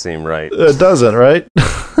doesn't seem right. It doesn't, right?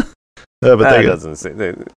 Yeah, but That doesn't seem.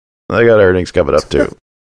 they got earnings coming up too.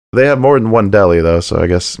 They have more than one deli though, so I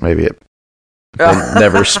guess maybe they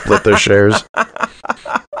never split their shares.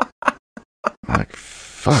 Like,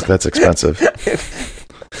 fuck, that's expensive.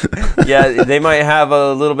 Yeah, they might have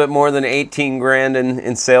a little bit more than 18 grand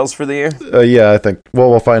in sales for the year. Yeah, I think.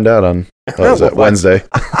 Well, we'll find out on Wednesday.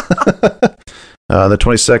 The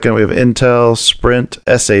 22nd, we have Intel, Sprint,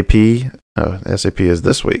 SAP. Oh, SAP is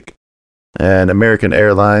this week. And American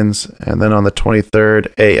Airlines. And then on the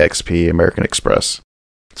 23rd, AXP, American Express.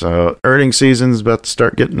 So earnings season's about to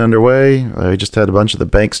start getting underway. We just had a bunch of the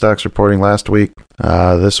bank stocks reporting last week.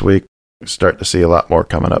 This week, we start to see a lot more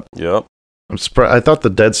coming up. Yep. I'm surprised. I thought the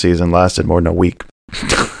dead season lasted more than a week.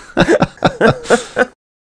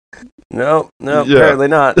 No, apparently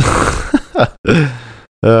not.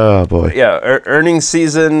 Oh boy. Yeah, earnings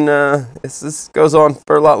season. This goes on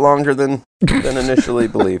for a lot longer than initially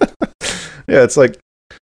believed. Yeah, it's like,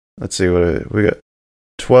 let's see, what we got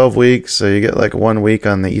 12 weeks, so you get like 1 week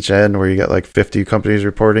on each end where you got like 50 companies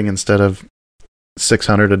reporting instead of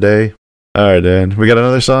 600 a day. All right, Dan, we got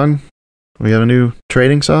another song. We have a new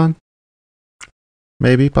trading song.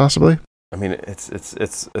 Maybe, possibly. I mean,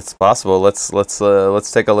 it's possible. Let's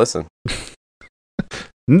take a listen.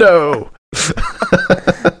 No.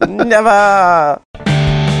 Never.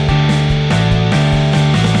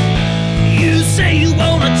 You say you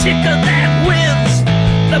want a ticker that wins.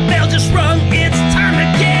 The bell just rung, it's time to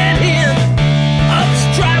get in.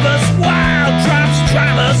 Ups drive us wild, drops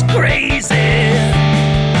drive us crazy.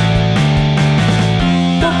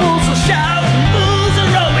 The bulls will shout, bulls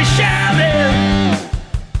are always shouting.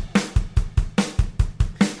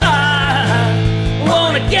 I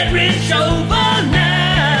wanna get rich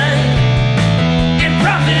overnight and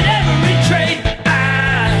profit every trade.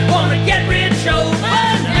 I wanna get rich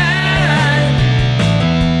overnight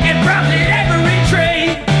and profit every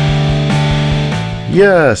trade.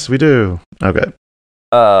 Yes, we do. Okay.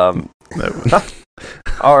 All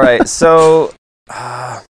right. So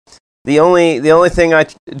the only thing I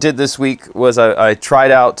did this week was I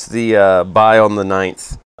tried out the buy on the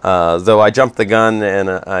 9th. Though I jumped the gun and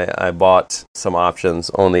I bought some options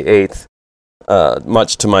on the 8th,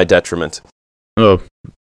 much to my detriment. Oh,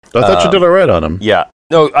 I thought you did all right on them. Yeah.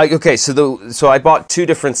 No. Okay. So I bought two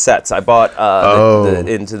different sets. I bought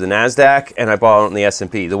into the Nasdaq and I bought on the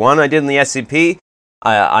S&P. The one I did in the S&P,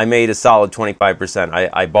 I made a solid 25%.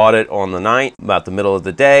 I bought it on the 9th, about the middle of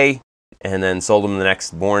the day, and then sold them the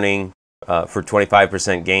next morning for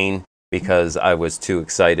 25% gain because I was too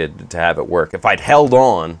excited to have it work. If I'd held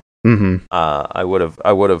on, I would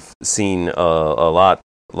have seen a lot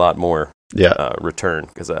more return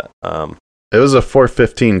because it was a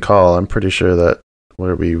 415 call. I'm pretty sure that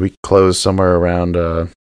we closed somewhere around was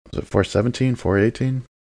it 417, 418?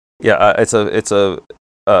 Yeah, it's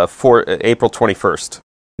for April 21st.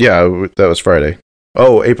 Yeah, that was Friday.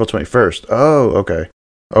 Oh, April 21st. Oh, okay.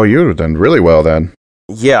 Oh, you would have done really well then.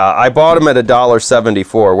 Yeah, I bought them at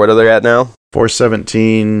 $1.74. What are they at now?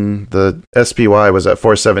 417. The SPY was at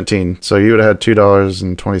 417. So you would have had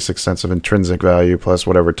 $2.26 of intrinsic value plus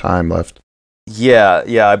whatever time left. Yeah.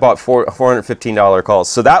 I bought $415 calls.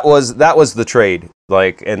 So that was the trade.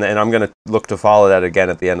 Like, and I'm gonna look to follow that again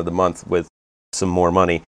at the end of the month with some more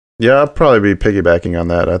money. Yeah, I'll probably be piggybacking on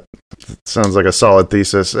that. It sounds like a solid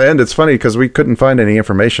thesis. And it's funny because we couldn't find any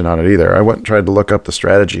information on it either. I went and tried to look up the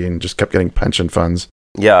strategy and just kept getting pension funds.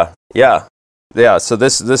 Yeah. So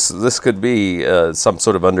this could be some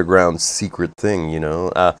sort of underground secret thing, you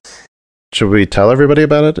know. Should we tell everybody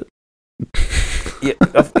about it?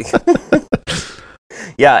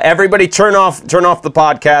 Yeah, everybody turn off the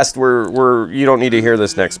podcast. We're you don't need to hear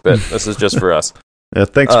this next bit. This is just for us. Yeah,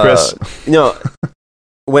 thanks, Chris.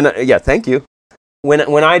 Thank you.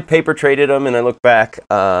 When I paper traded them and I look back,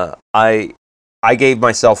 I gave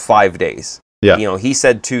myself 5 days. Yeah. He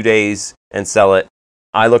said 2 days and sell it.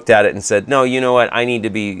 I looked at it and said, no, you know what? I need to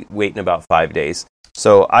be waiting about 5 days.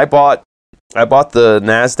 So I bought the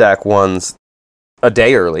NASDAQ ones a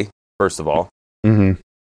day early, first of all. Mm-hmm.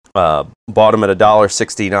 Bought them at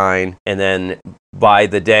 $1.69, and then by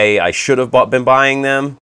the day I should have been buying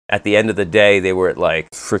them, at the end of the day they were at like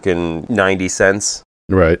freaking 90 cents.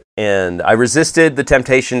 Right. And I resisted the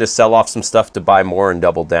temptation to sell off some stuff to buy more and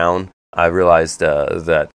double down. I realized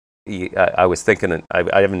that I was thinking, I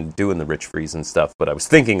haven't been doing the rich freeze and stuff, but I was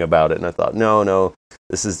thinking about it, and I thought, no,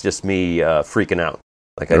 this is just me freaking out.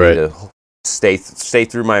 Like I need to stay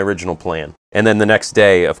through my original plan. And then the next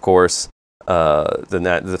day, of course,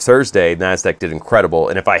 the Thursday, NASDAQ did incredible,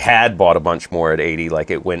 and if I had bought a bunch more at 80, like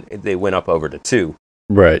they went up over to 2.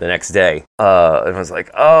 Right. The next day. And I was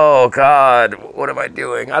like, oh, God, what am I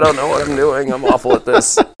doing? I don't know what I'm doing. I'm awful at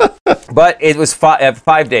this. But it was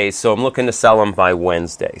 5 days, so I'm looking to sell them by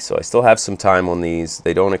Wednesday. So I still have some time on these.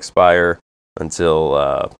 They don't expire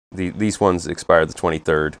until these ones expire the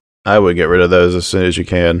 23rd. I would get rid of those as soon as you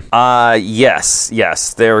can. Yes.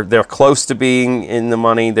 They're close to being in the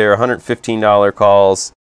money. They're $115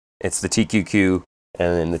 calls. It's the TQQ,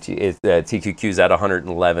 and then the TQQ is at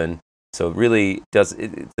 111. So it really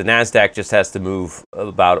the NASDAQ just has to move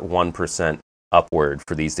about 1% upward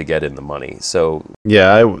for these to get in the money. So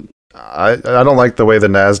yeah, I don't like the way the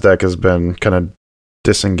NASDAQ has been kind of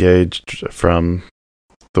disengaged from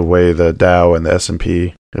the way the Dow and the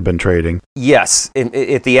S&P have been trading. Yes.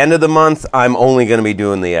 At the end of the month, I'm only going to be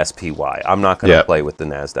doing the SPY. I'm not going to play with the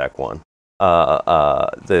NASDAQ one.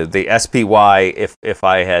 The SPY, if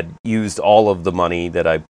I had used all of the money that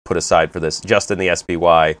I put aside for this just in the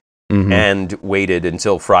SPY, mm-hmm. and waited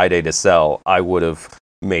until Friday to sell, I would have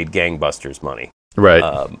made gangbusters money. Right.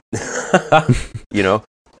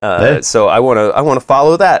 So I want to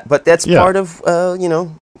follow that, but that's part of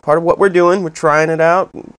what we're doing. We're trying it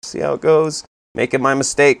out, see how it goes, making my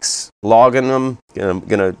mistakes, logging them,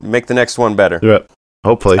 gonna make the next one better. Yeah,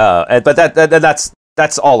 hopefully. But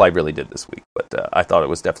that's all I really did this week. But I thought it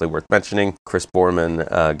was definitely worth mentioning. Chris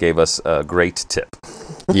Borman gave us a great tip.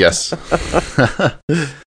 Yes.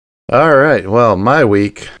 All right. Well, my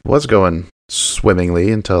week was going swimmingly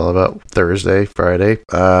until about Thursday, Friday.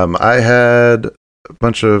 I had a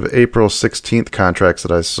bunch of April 16th contracts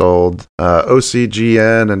that I sold.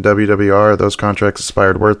 OCGN and WWR, those contracts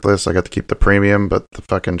expired worthless. I got to keep the premium, but the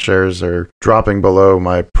fucking shares are dropping below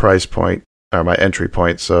my price point, or my entry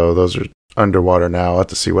point, so those are underwater now. I'll have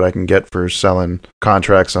to see what I can get for selling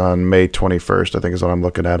contracts on May 21st, I think is what I'm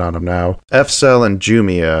looking at on them now. FCell and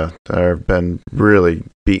Jumia have been really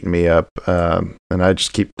beating me up, and I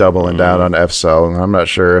just keep doubling down on FCell, and I'm not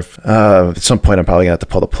sure if at some point I'm probably going to have to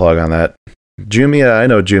pull the plug on that. Jumia, I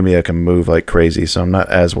know Jumia can move like crazy, so I'm not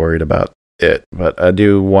as worried about it, but I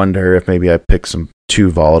do wonder if maybe I pick some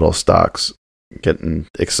too volatile stocks, getting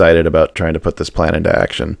excited about trying to put this plan into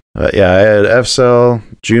action. I had FCell,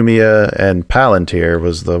 Jumia, and Palantir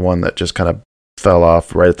was the one that just kind of fell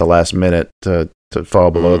off right at the last minute to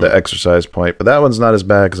fall below the exercise point. But that one's not as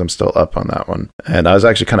bad because I'm still up on that one. And I was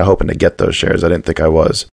actually kind of hoping to get those shares. I didn't think I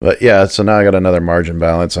was. But yeah, so now I got another margin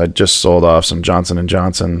balance. I just sold off some Johnson &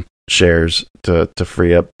 Johnson shares to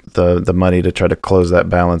free up the money to try to close that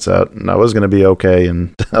balance out. And I was going to be okay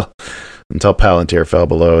until Palantir fell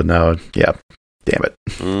below. Now, yeah. Damn it.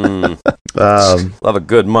 Love a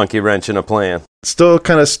good monkey wrench in a plan. Still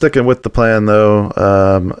kind of sticking with the plan, though.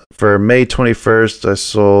 For May 21st, I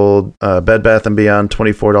sold Bed Bath & Beyond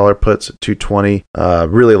 $24 puts at $220.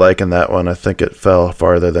 Really liking that one. I think it fell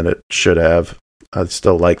farther than it should have. I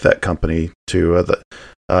still like that company, too.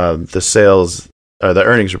 The sales, the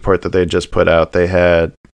earnings report that they just put out, they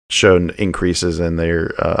had shown increases in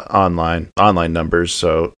their online numbers,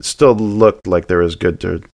 so it still looked like there was good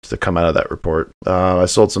to come out of that report. I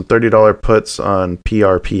sold some $30 puts on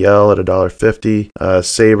PRPL at $1.50,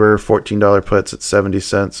 Sabre $14 puts at 70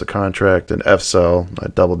 cents a contract, and FCell, I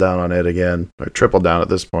doubled down on it again, or tripled down at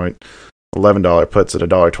this point, $11 puts at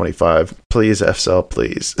 $1.25. Please, FCell,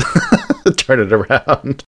 please turn it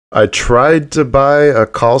around. I tried to buy a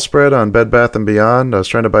call spread on Bed Bath & Beyond. I was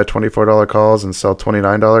trying to buy $24 calls and sell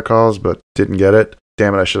 $29 calls, but didn't get it.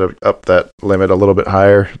 Damn it, I should have upped that limit a little bit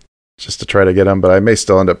higher just to try to get them, but I may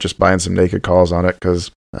still end up just buying some naked calls on it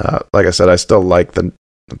because, like I said, I still like the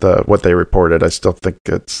what they reported. I still think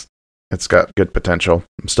it's It's got good potential.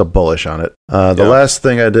 I'm still bullish on it. The last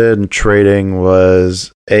thing I did in trading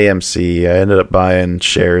was AMC. I ended up buying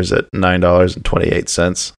shares at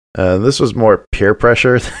 $9.28. This was more peer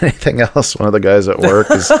pressure than anything else. One of the guys at work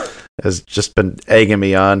has just been egging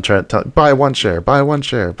me on, trying to tell, buy one share,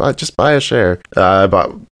 just buy a share. I bought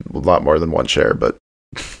a lot more than one share, but...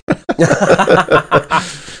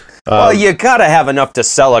 Well, you gotta have enough to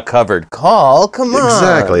sell a covered call. Come on.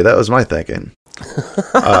 Exactly. That was my thinking.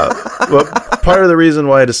 Well, part of the reason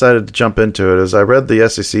why I decided to jump into it is I read the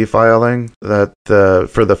SEC filing that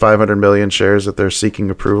for the 500 million shares that they're seeking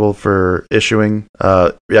approval for issuing.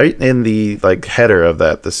 Right in the header of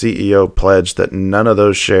that, the CEO pledged that none of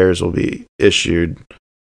those shares will be issued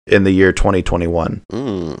in the year 2021.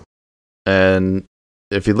 And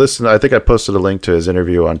if you listen, I think I posted a link to his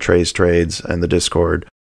interview on Trey's Trades and the Discord.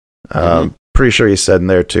 Pretty sure he said in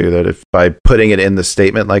there too that if by putting it in the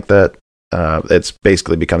statement like that, it's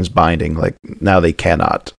basically becomes binding. Like now they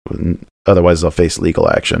cannot, otherwise they'll face legal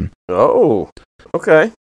action. Oh,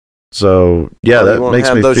 okay. So yeah, that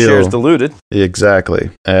makes me those feel shares diluted.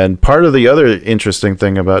 Exactly. And part of the other interesting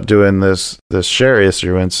thing about doing this share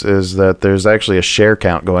issuance is that there's actually a share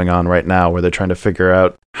count going on right now where they're trying to figure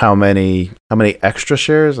out how many extra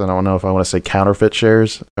shares. I don't know if I want to say counterfeit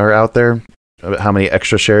shares are out there. How many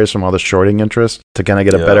extra shares from all the shorting interest to kind of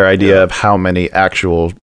get a better idea of how many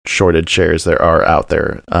actual shorted shares there are out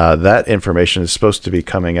there. That information is supposed to be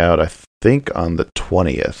coming out, I think, on the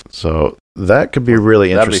 20th. So that could be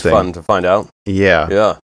really interesting. That'd be fun to find out. Yeah.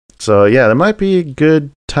 Yeah. So yeah, there might be a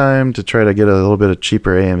good time to try to get a little bit of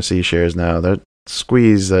cheaper AMC shares now. That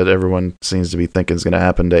squeeze that everyone seems to be thinking is going to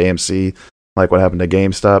happen to AMC, like what happened to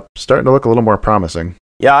GameStop, starting to look a little more promising.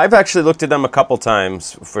 Yeah, I've actually looked at them a couple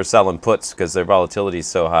times for selling puts because their volatility is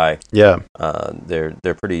so high. Yeah, they're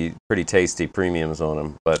pretty tasty premiums on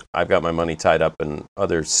them. But I've got my money tied up in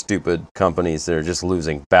other stupid companies that are just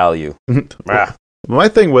losing value. My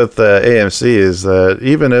thing with AMC is that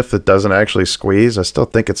even if it doesn't actually squeeze, I still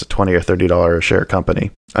think it's a $20 or $30 a share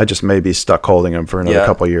company. I just may be stuck holding them for another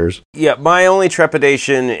couple years. Yeah, my only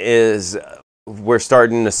trepidation is we're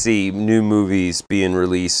starting to see new movies being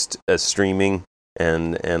released as streaming.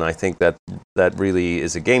 And I think that really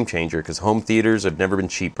is a game changer because home theaters have never been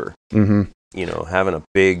cheaper. Mm-hmm. You know, having a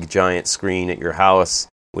big giant screen at your house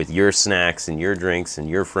with your snacks and your drinks and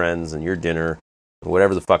your friends and your dinner, and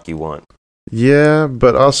whatever the fuck you want. Yeah,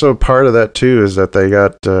 but also part of that too is that they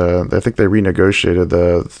got. I think they renegotiated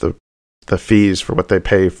the fees for what they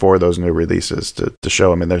pay for those new releases to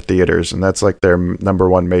show them in their theaters, and that's like their number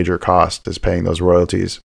one major cost is paying those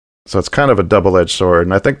royalties. So it's kind of a double-edged sword.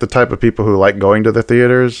 And I think the type of people who like going to the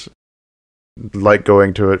theaters like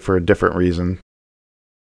going to it for a different reason.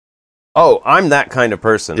 Oh, I'm that kind of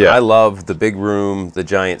person. Yeah. I love the big room, the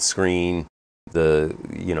giant screen, the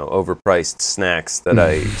overpriced snacks that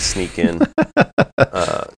I sneak in.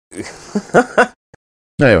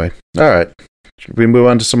 Anyway, all right. Should we move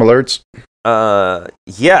on to some alerts?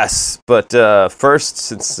 Yes, but first,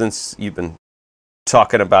 since you've been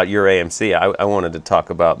talking about your AMC, I wanted to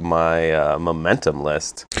talk about my momentum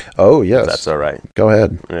list. Oh, yes. If that's all right. Go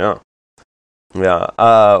ahead.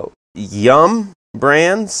 Yeah. Yum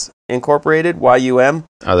Brands Incorporated, YUM.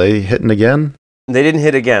 Are they hitting again? They didn't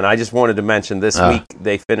hit again. I just wanted to mention this week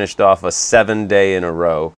they finished off a 7-day in a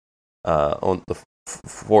row. On the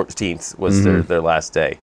 14th was their last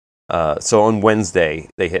day. So on Wednesday,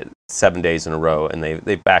 they hit 7 days in a row, and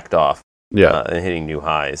they backed off. Yeah, and hitting new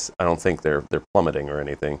highs. I don't think they're plummeting or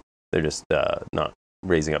anything. They're just not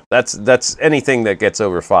raising up. That's anything that gets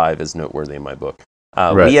over 5 is noteworthy in my book.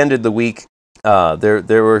 Right. We ended the week.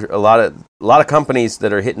 There were a lot of companies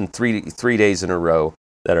that are hitting three days in a row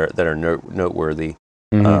that are noteworthy.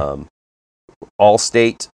 Mm-hmm.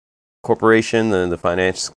 Allstate Corporation, the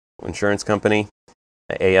finance insurance company,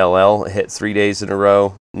 ALL hit 3 days in a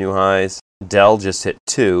row, new highs. Dell just hit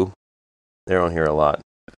 2. They're on here a lot.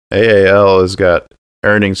 AAL has got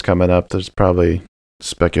earnings coming up. There's probably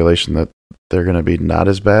speculation that they're going to be not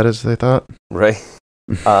as bad as they thought. Right.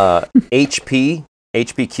 HPQ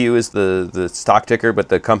is the stock ticker, but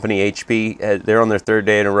the company HP, they're on their 3rd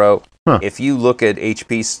day in a row. Huh. If you look at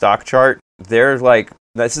HP's stock chart, they're like,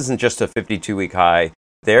 this isn't just a 52-week high.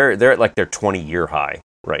 They're at like their 20-year high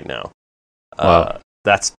right now. Wow.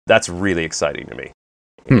 That's really exciting to me.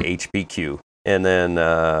 HPQ. And then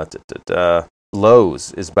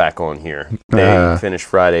Lowe's is back on here. They finished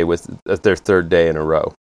Friday with their 3rd day in a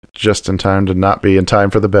row. Just in time to not be in time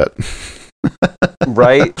for the bet.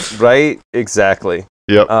 Right, exactly.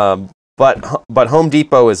 Yep. But Home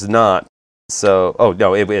Depot is not. So,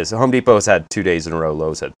 no, it is. Home Depot has had 2 days in a row.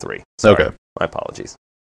 Lowe's had 3. Sorry, okay. my apologies.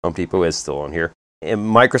 Home Depot is still on here.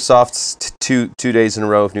 Microsoft's two days in a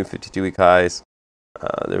row of new 52-week highs.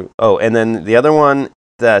 And then the other one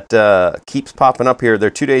that keeps popping up here, they're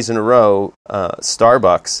 2 days in a row,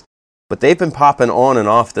 Starbucks. But they've been popping on and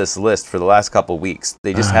off this list for the last couple weeks.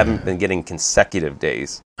 They just haven't been getting consecutive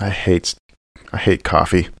days. I hate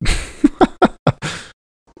coffee.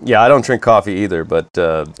 Yeah, I don't drink coffee either, but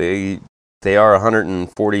they are a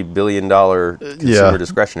 $140 billion consumer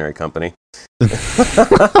discretionary company.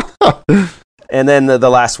 And then the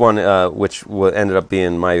last one, which ended up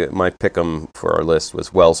being my pick-em for our list,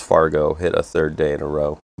 was Wells Fargo hit a third day in a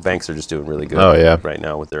row. Banks are just doing really good right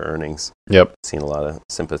now with their earnings. Yep. Seeing a lot of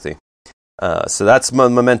sympathy. So that's my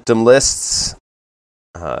momentum lists.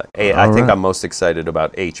 I think I'm most excited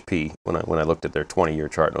about HP when I looked at their 20-year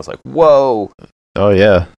chart and I was like, whoa. Oh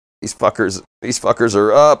yeah. These fuckers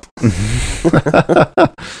are up.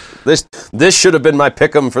 This should have been my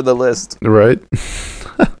pick'em for the list. Right.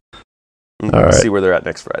 All right. See where they're at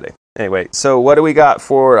next Friday. Anyway, so what do we got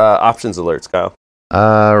for options alerts, Kyle?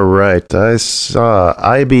 Right. I saw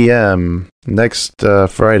IBM next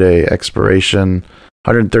Friday expiration,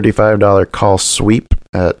 $135 call sweep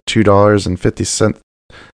at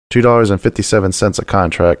 $2.57 a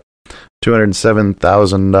contract,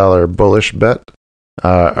 $207,000 bullish bet.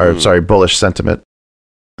 Bullish sentiment.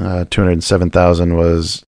 207,000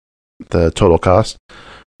 was the total cost.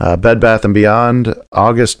 Bed Bath & Beyond,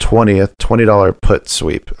 August 20th, $20 put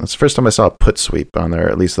sweep. That's the first time I saw a put sweep on there,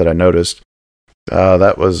 at least that I noticed.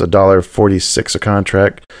 That was $1.46 a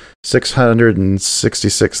contract.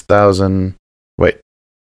 666,000. Wait,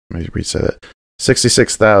 let me reset that.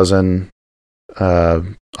 66,000.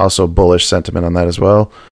 Also bullish sentiment on that as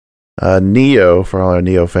well. Neo, for all our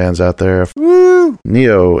Neo fans out there. Woo!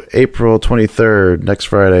 Neo, April 23rd, next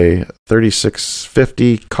Friday,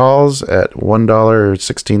 3650 calls at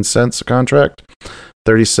 $1.16 a contract,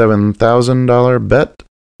 $37,000 bet.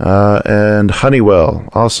 And Honeywell,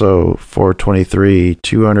 also 423,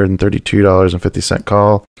 $232.50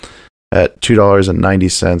 call at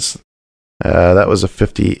 $2.90. That was a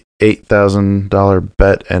 $58,000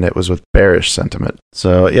 bet, and it was with bearish sentiment.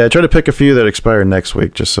 So yeah, I tried to pick a few that expire next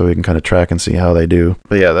week just so we can kind of track and see how they do.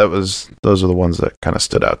 But yeah, those are the ones that kind of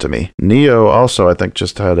stood out to me. Neo also, I think,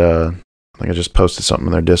 just had I just posted something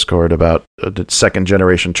in their Discord about the second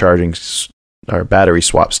generation charging or battery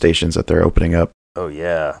swap stations that they're opening up. Oh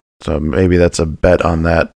yeah. So maybe that's a bet on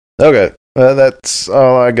that. Okay, that's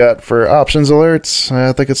all I got for options alerts.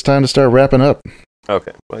 I think it's time to start wrapping up.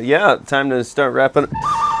 Okay. Well, yeah, time to start wrapping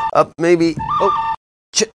up. Maybe. Oh,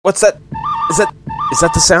 shit! What's that? Is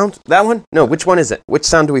that the sound? That one? No. Which one is it? Which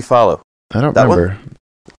sound do we follow? I don't remember.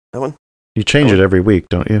 That one? You change it every week,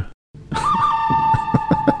 don't you?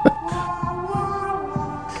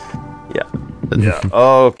 Yeah. Yeah.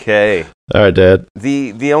 Okay. All right, Dad.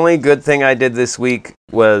 The only good thing I did this week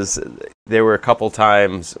was there were a couple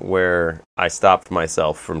times where I stopped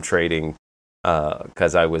myself from trading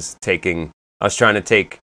because I was trying to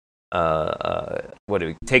take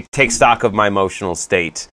take stock of my emotional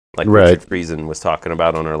state, like Richard Friesen was talking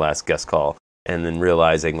about on our last guest call, and then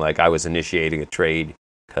realizing like I was initiating a trade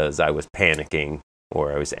because I was panicking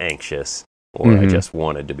or I was anxious or I just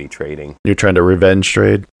wanted to be trading. You're trying to revenge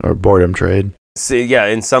trade or boredom trade. So yeah,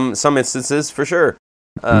 in some instances for sure.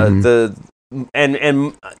 And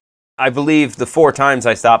I believe the 4 times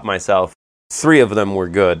I stopped myself, 3 of them were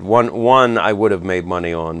good. One I would have made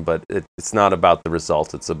money on, but it's not about the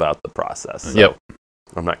result; it's about the process. So yep.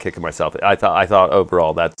 I'm not kicking myself. I thought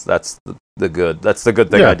overall that's the good. That's the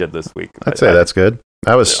good thing I did this week. I'd say that's good.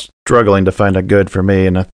 I was struggling to find a good for me,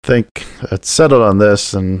 and I think it's settled on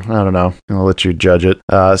this. And I don't know. I'll let you judge it.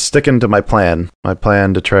 Sticking to my plan. My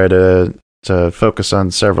plan to try to focus on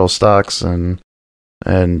several stocks and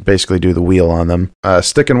basically do the wheel on them.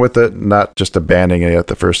 Sticking with it, not just abandoning it at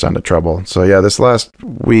the first sign of trouble. So yeah, this last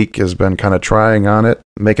week has been kind of trying on it,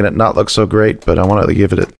 making it not look so great, but I want to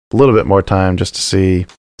give it a little bit more time just to see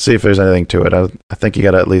if there's anything to it. I think you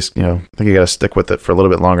got to at least, I think you got to stick with it for a little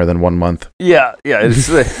bit longer than 1 month. Yeah. It's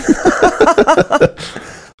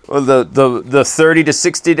well, the 30 to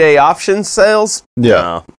 60 day option sales.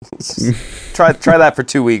 Yeah. Try that for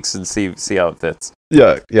 2 weeks and see how it fits.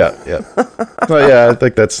 Yeah. Well, yeah, I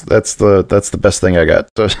think that's the best thing I got.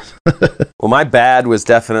 Well, my bad was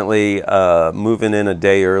definitely moving in a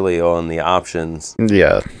day early on the options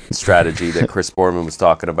strategy that Chris Borman was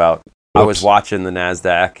talking about. I was watching the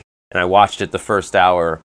NASDAQ, and I watched it the first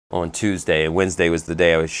hour on Tuesday, and Wednesday was the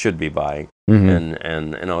day I should be buying.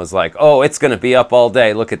 And I was like, oh, it's going to be up all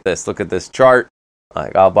day. Look at this chart.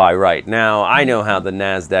 Like, I'll buy right now. I know how the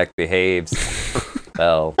NASDAQ behaves.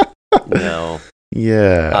 Well,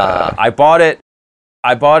 Yeah. I bought it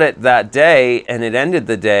I bought it that day, and it ended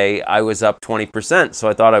the day I was up 20%. So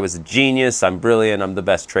I thought I was a genius. I'm brilliant. I'm the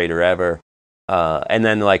best trader ever. And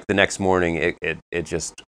then, like, the next morning, it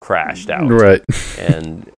just crashed out. Right.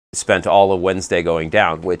 And spent all of Wednesday going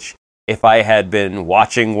down, which if I had been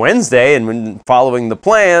watching Wednesday and been following the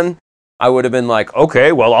plan, I would have been like,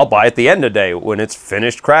 okay, well, I'll buy at the end of the day when it's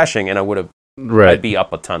finished crashing, and I would have, I'd be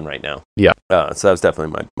up a ton right now. Yeah. So that was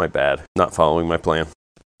definitely my bad, not following my plan.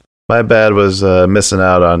 My bad was missing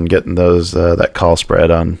out on getting those that call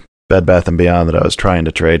spread on Bed Bath & Beyond that I was trying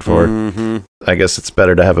to trade for. Mm-hmm. I guess it's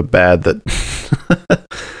better to have a bad that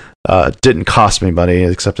didn't cost me money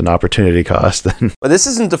except an opportunity cost. But this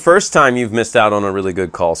isn't the first time you've missed out on a really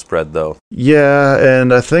good call spread, though. Yeah,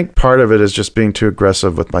 and I think part of it is just being too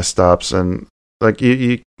aggressive with my stops. And like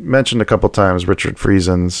you mentioned a couple times, Richard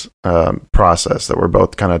Friesen's process that we're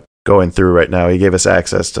both kind of going through right now. He gave us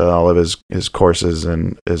access to all of his courses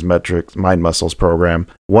and his metrics, Mind Muscles program.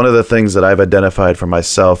 One of the things that I've identified for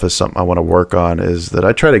myself as something I want to work on is that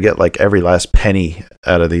I try to get like every last penny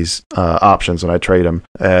out of these options when I trade them.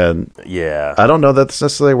 And yeah, I don't know that it's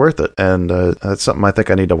necessarily worth it. And that's something I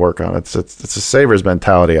think I need to work on. It's a saver's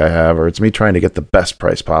mentality I have, or it's me trying to get the best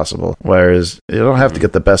price possible. Whereas you don't have to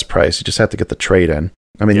get the best price. You just have to get the trade in.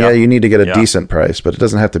 I mean, yeah, you need to get a decent price, but it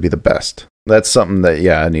doesn't have to be the best. That's something that,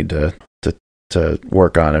 I need to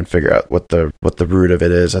work on and figure out what the root of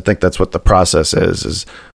it is. I think that's what the process is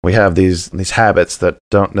we have these habits that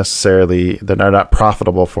don't necessarily, that are not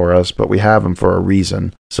profitable for us, but we have them for a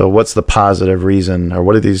reason. So what's the positive reason, or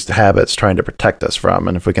what are these habits trying to protect us from?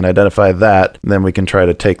 And if we can identify that, then we can try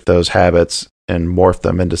to take those habits and morph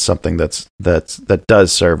them into something that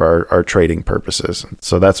does serve our trading purposes.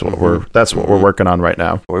 So that's what we're working on right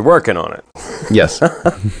now. We're working on it. Yes.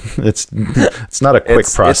 It's not a quick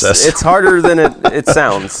process. It's harder than it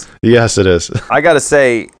sounds. Yes, it is. I got to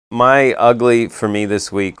say, my ugly for me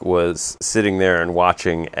this week was sitting there and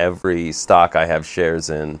watching every stock I have shares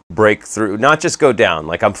in break through, not just go down.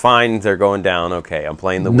 Like, I'm fine, they're going down. Okay, I'm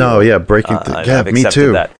playing the wheel. No, yeah, breaking. Me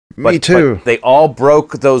too. That. Me too. But they all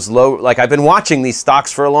broke those low. Like, I've been watching these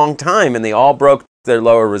stocks for a long time, and they all broke their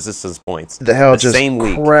lower resistance points. The hell just same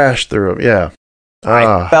week. Crashed through them. Yeah.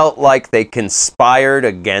 I felt like they conspired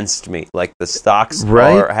against me. Like, the stocks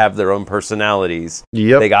have their own personalities.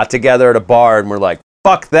 Yep. They got together at a bar and were like,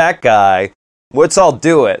 fuck that guy. Let's all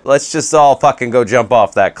do it. Let's just all fucking go jump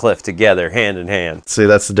off that cliff together, hand in hand. See,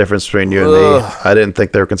 that's the difference between you and me. I didn't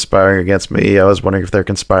think they were conspiring against me. I was wondering if they're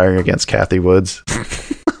conspiring against Kathy Woods.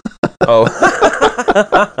 Oh.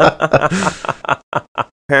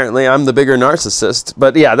 Apparently, I'm the bigger narcissist.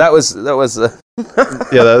 But yeah, that was yeah,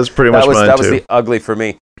 that was pretty much mine too. That was the ugly for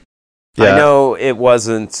me. Yeah. I know it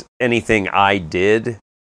wasn't anything I did.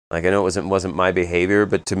 Like, I know it wasn't my behavior,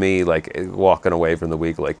 but to me, like, walking away from the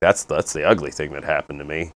week, like, that's the ugly thing that happened to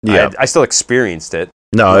me. Yeah. I still experienced it.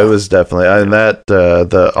 No, it was definitely, and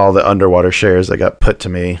that all the underwater shares that got put to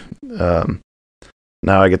me.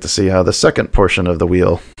 Now I get to see how the second portion of the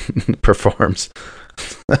wheel performs.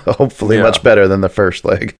 Hopefully, much better than the first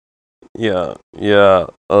leg. Yeah.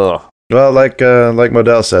 Ugh. Well, like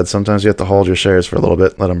Modell said, sometimes you have to hold your shares for a little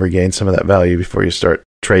bit, let them regain some of that value before you start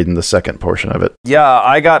trading the second portion of it. Yeah,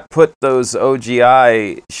 I got put those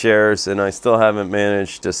OGI shares, and I still haven't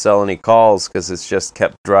managed to sell any calls because it's just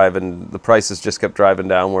kept driving. The prices just kept driving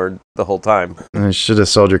downward the whole time. And you should have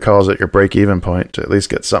sold your calls at your break-even point to at least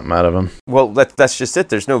get something out of them. Well, that's just it.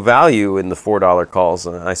 There's no value in the $4 calls.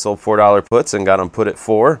 I sold $4 puts and got them put at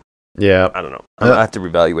 $4. Yeah. I don't know. I have to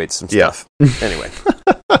reevaluate some stuff. Anyway.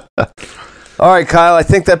 All right, Kyle, I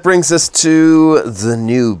think that brings us to the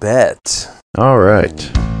new bet. All right.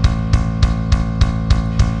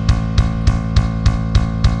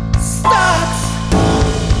 Stocks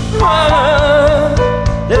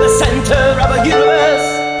in the center of a universe.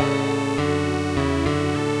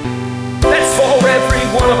 That's for every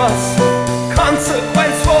one of us.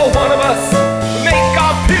 Consequence for one of us. Make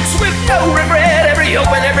our picks with no regret. Every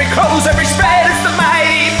open, every close, every spread. It's the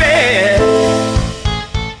mighty bet.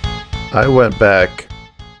 I went back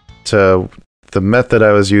to the method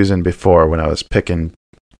I was using before when I was picking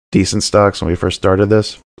decent stocks when we first started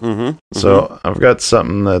this. Mm-hmm. So I've got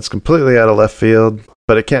something that's completely out of left field,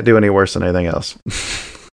 but it can't do any worse than anything else.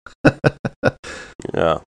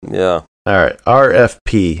 Yeah. All right.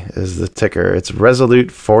 RFP is the ticker. It's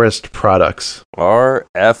Resolute Forest Products.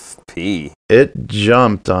 RFP. It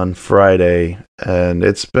jumped on Friday, and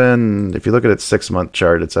it's been, if you look at its 6-month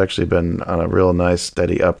chart, it's actually been on a real nice,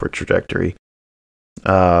 steady upward trajectory.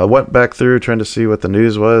 Went back through trying to see what the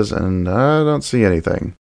news was, and I don't see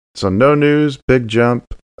anything. So no news, big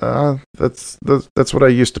jump. That's what I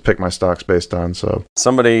used to pick my stocks based on. So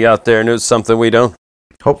somebody out there knows something we don't.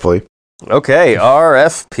 Hopefully. Okay,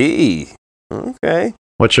 RFP. Okay.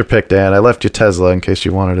 What's your pick, Dan? I left you Tesla in case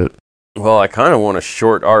you wanted it. Well, I kind of want a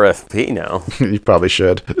short RFP now. You probably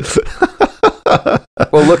should.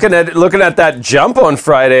 Well, looking at that jump on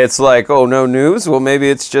Friday, it's like, oh, no news? Well, maybe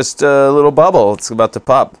it's just a little bubble. It's about to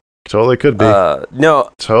pop. Totally could be.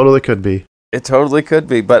 No. Totally could be. It totally could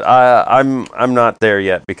be, but I'm not there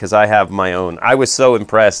yet because I have my own. I was so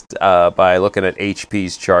impressed by looking at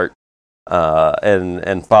HP's chart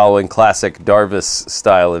and following classic Darvis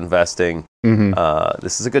style investing. Mm-hmm.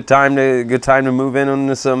 This is a good time to move in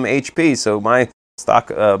on some HP. So my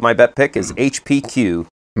bet pick is HPQ.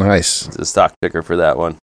 Nice. It's a stock picker for that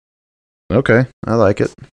one. Okay, I like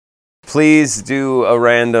it. Please do a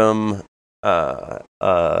random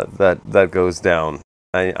that goes down.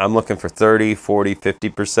 I'm looking for 30, 40,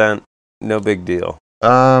 50%. No big deal.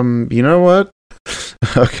 You know what?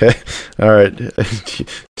 Okay. All right.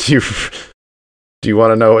 Do you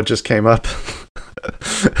want to know what just came up?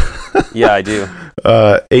 Yeah, I do.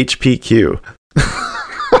 HPQ.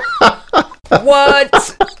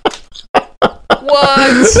 What?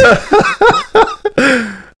 What?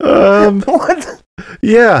 What?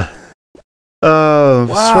 Yeah. Wow.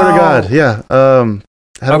 Swear to God. Yeah. How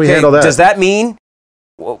do we handle that? Does that mean?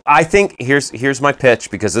 Well, I think here's my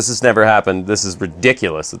pitch because this has never happened. This is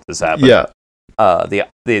ridiculous that this happened. Yeah.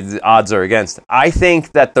 The odds are against. I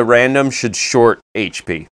think that the random should short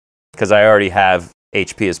HP because I already have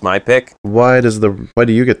HP as my pick. Why do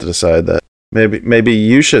you get to decide that? Maybe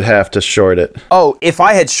you should have to short it. Oh, if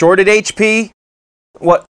I had shorted HP,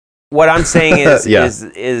 what I'm saying is Yeah.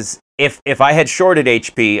 is if I had shorted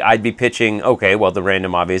HP, I'd be pitching. Okay, well the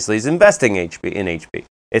random obviously is investing in HP.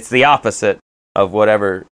 It's the opposite of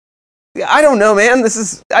whatever. I don't know, man.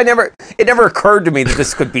 It never occurred to me that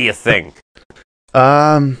this could be a thing.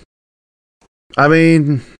 I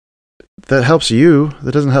mean, that helps you.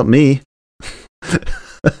 That doesn't help me.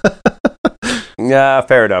 Yeah,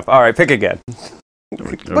 fair enough. All right, pick again.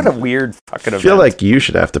 What a weird fucking event. I feel like you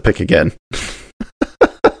should have to pick again.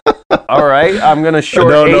 All right, I'm going to short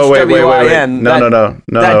wait. HWYN. No.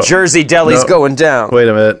 That Jersey Deli's going down. Wait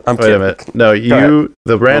a minute. I'm Wait kidding. a minute. No,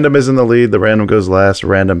 the random is in the lead. The random goes last.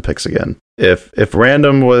 Random picks again. If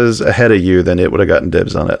random was ahead of you, then it would have gotten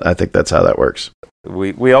dibs on it. I think that's how that works.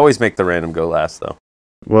 We always make the random go last, though.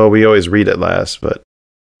 Well, we always read it last, but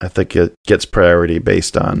I think it gets priority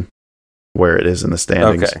based on where it is in the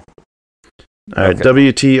standings. Okay. All right, Okay.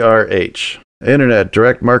 WTRH. Internet,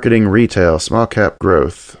 direct marketing, retail, small cap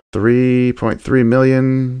growth. 3.3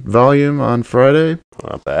 million volume on Friday.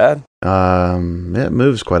 Not bad. It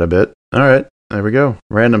moves quite a bit. All right, there we go.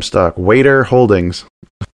 Random stock. Waiter Holdings.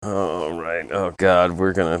 All right. Oh, God,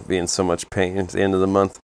 we're going to be in so much pain at the end of the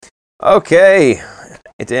month. Okay.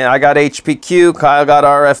 I got HPQ. Kyle got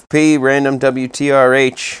RFP. Random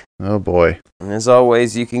WTRH. Oh, boy. And as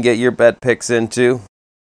always, you can get your bet picks into.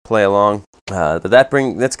 Play along. But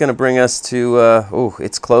that's going to bring us to,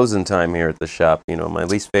 it's closing time here at the shop. You know, my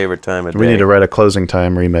least favorite time of day. We need to write a closing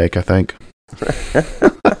time remake, I think.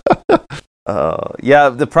 Yeah,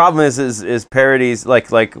 the problem is parodies,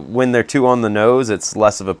 like when they're too on the nose, it's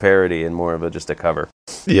less of a parody and more of just a cover.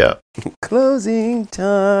 Yeah. Closing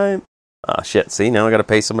time. Oh, shit. See, now I got to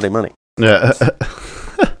pay somebody money. Yeah.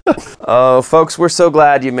 Oh, folks, we're so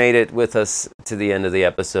glad you made it with us to the end of the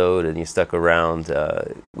episode and you stuck around.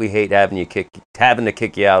 We hate having to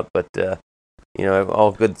kick you out, but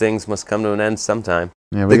all good things must come to an end sometime.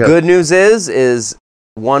 Yeah, Good news is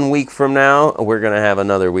 1 week from now we're gonna have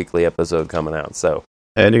another weekly episode coming out. So,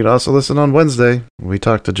 and you can also listen on Wednesday. We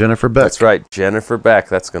talked to Jennifer Beck. That's right, Jennifer Beck.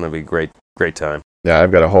 That's gonna be great time. Yeah,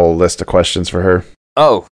 I've got a whole list of questions for her.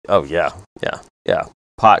 Oh yeah.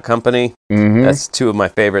 Pot company. Mm-hmm. That's two of my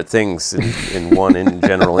favorite things in one in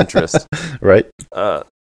general interest. Right.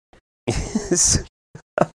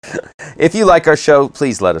 If you like our show,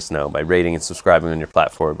 please let us know by rating and subscribing on your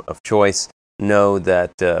platform of choice. Know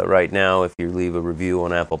that right now, if you leave a review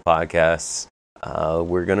on Apple Podcasts,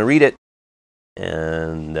 we're going to read it.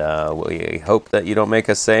 And we hope that you don't make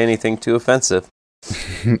us say anything too offensive.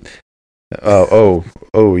 Oh,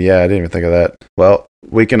 yeah, I didn't even think of that. Well,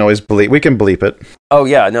 we can always bleep it. Oh,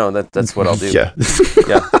 yeah, no, that's what I'll do. Yeah.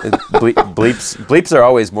 Yeah. Bleeps are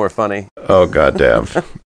always more funny. Oh, goddamn.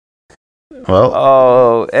 Well.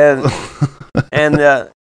 Oh, and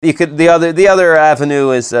you could the other avenue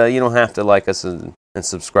is you don't have to like us and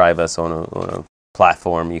subscribe us on a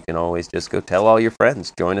platform. You can always just go tell all your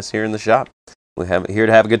friends. Join us here in the shop. We're here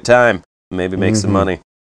to have a good time. Maybe make some money.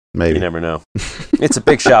 Maybe. You never know. It's a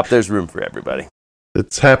big shop. There's room for everybody.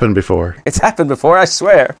 It's happened before. It's happened before, I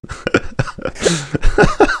swear.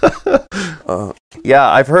 Yeah,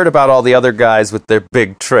 I've heard about all the other guys with their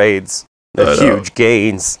big trades, the huge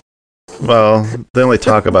gains. Well, they only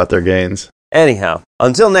talk about their gains. Anyhow,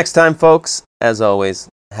 until next time, folks, as always,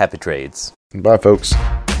 happy trades. Bye, folks.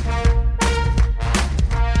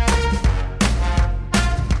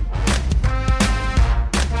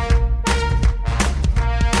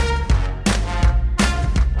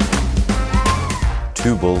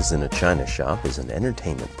 Two Bulls in a China Shop is an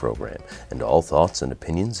entertainment program, and all thoughts and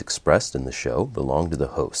opinions expressed in the show belong to the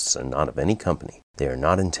hosts and not of any company. They are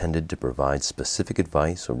not intended to provide specific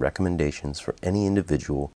advice or recommendations for any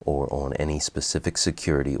individual or on any specific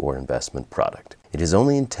security or investment product. It is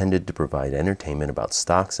only intended to provide entertainment about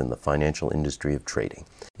stocks in the financial industry of trading.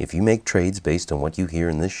 If you make trades based on what you hear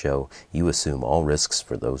in this show, you assume all risks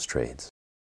for those trades.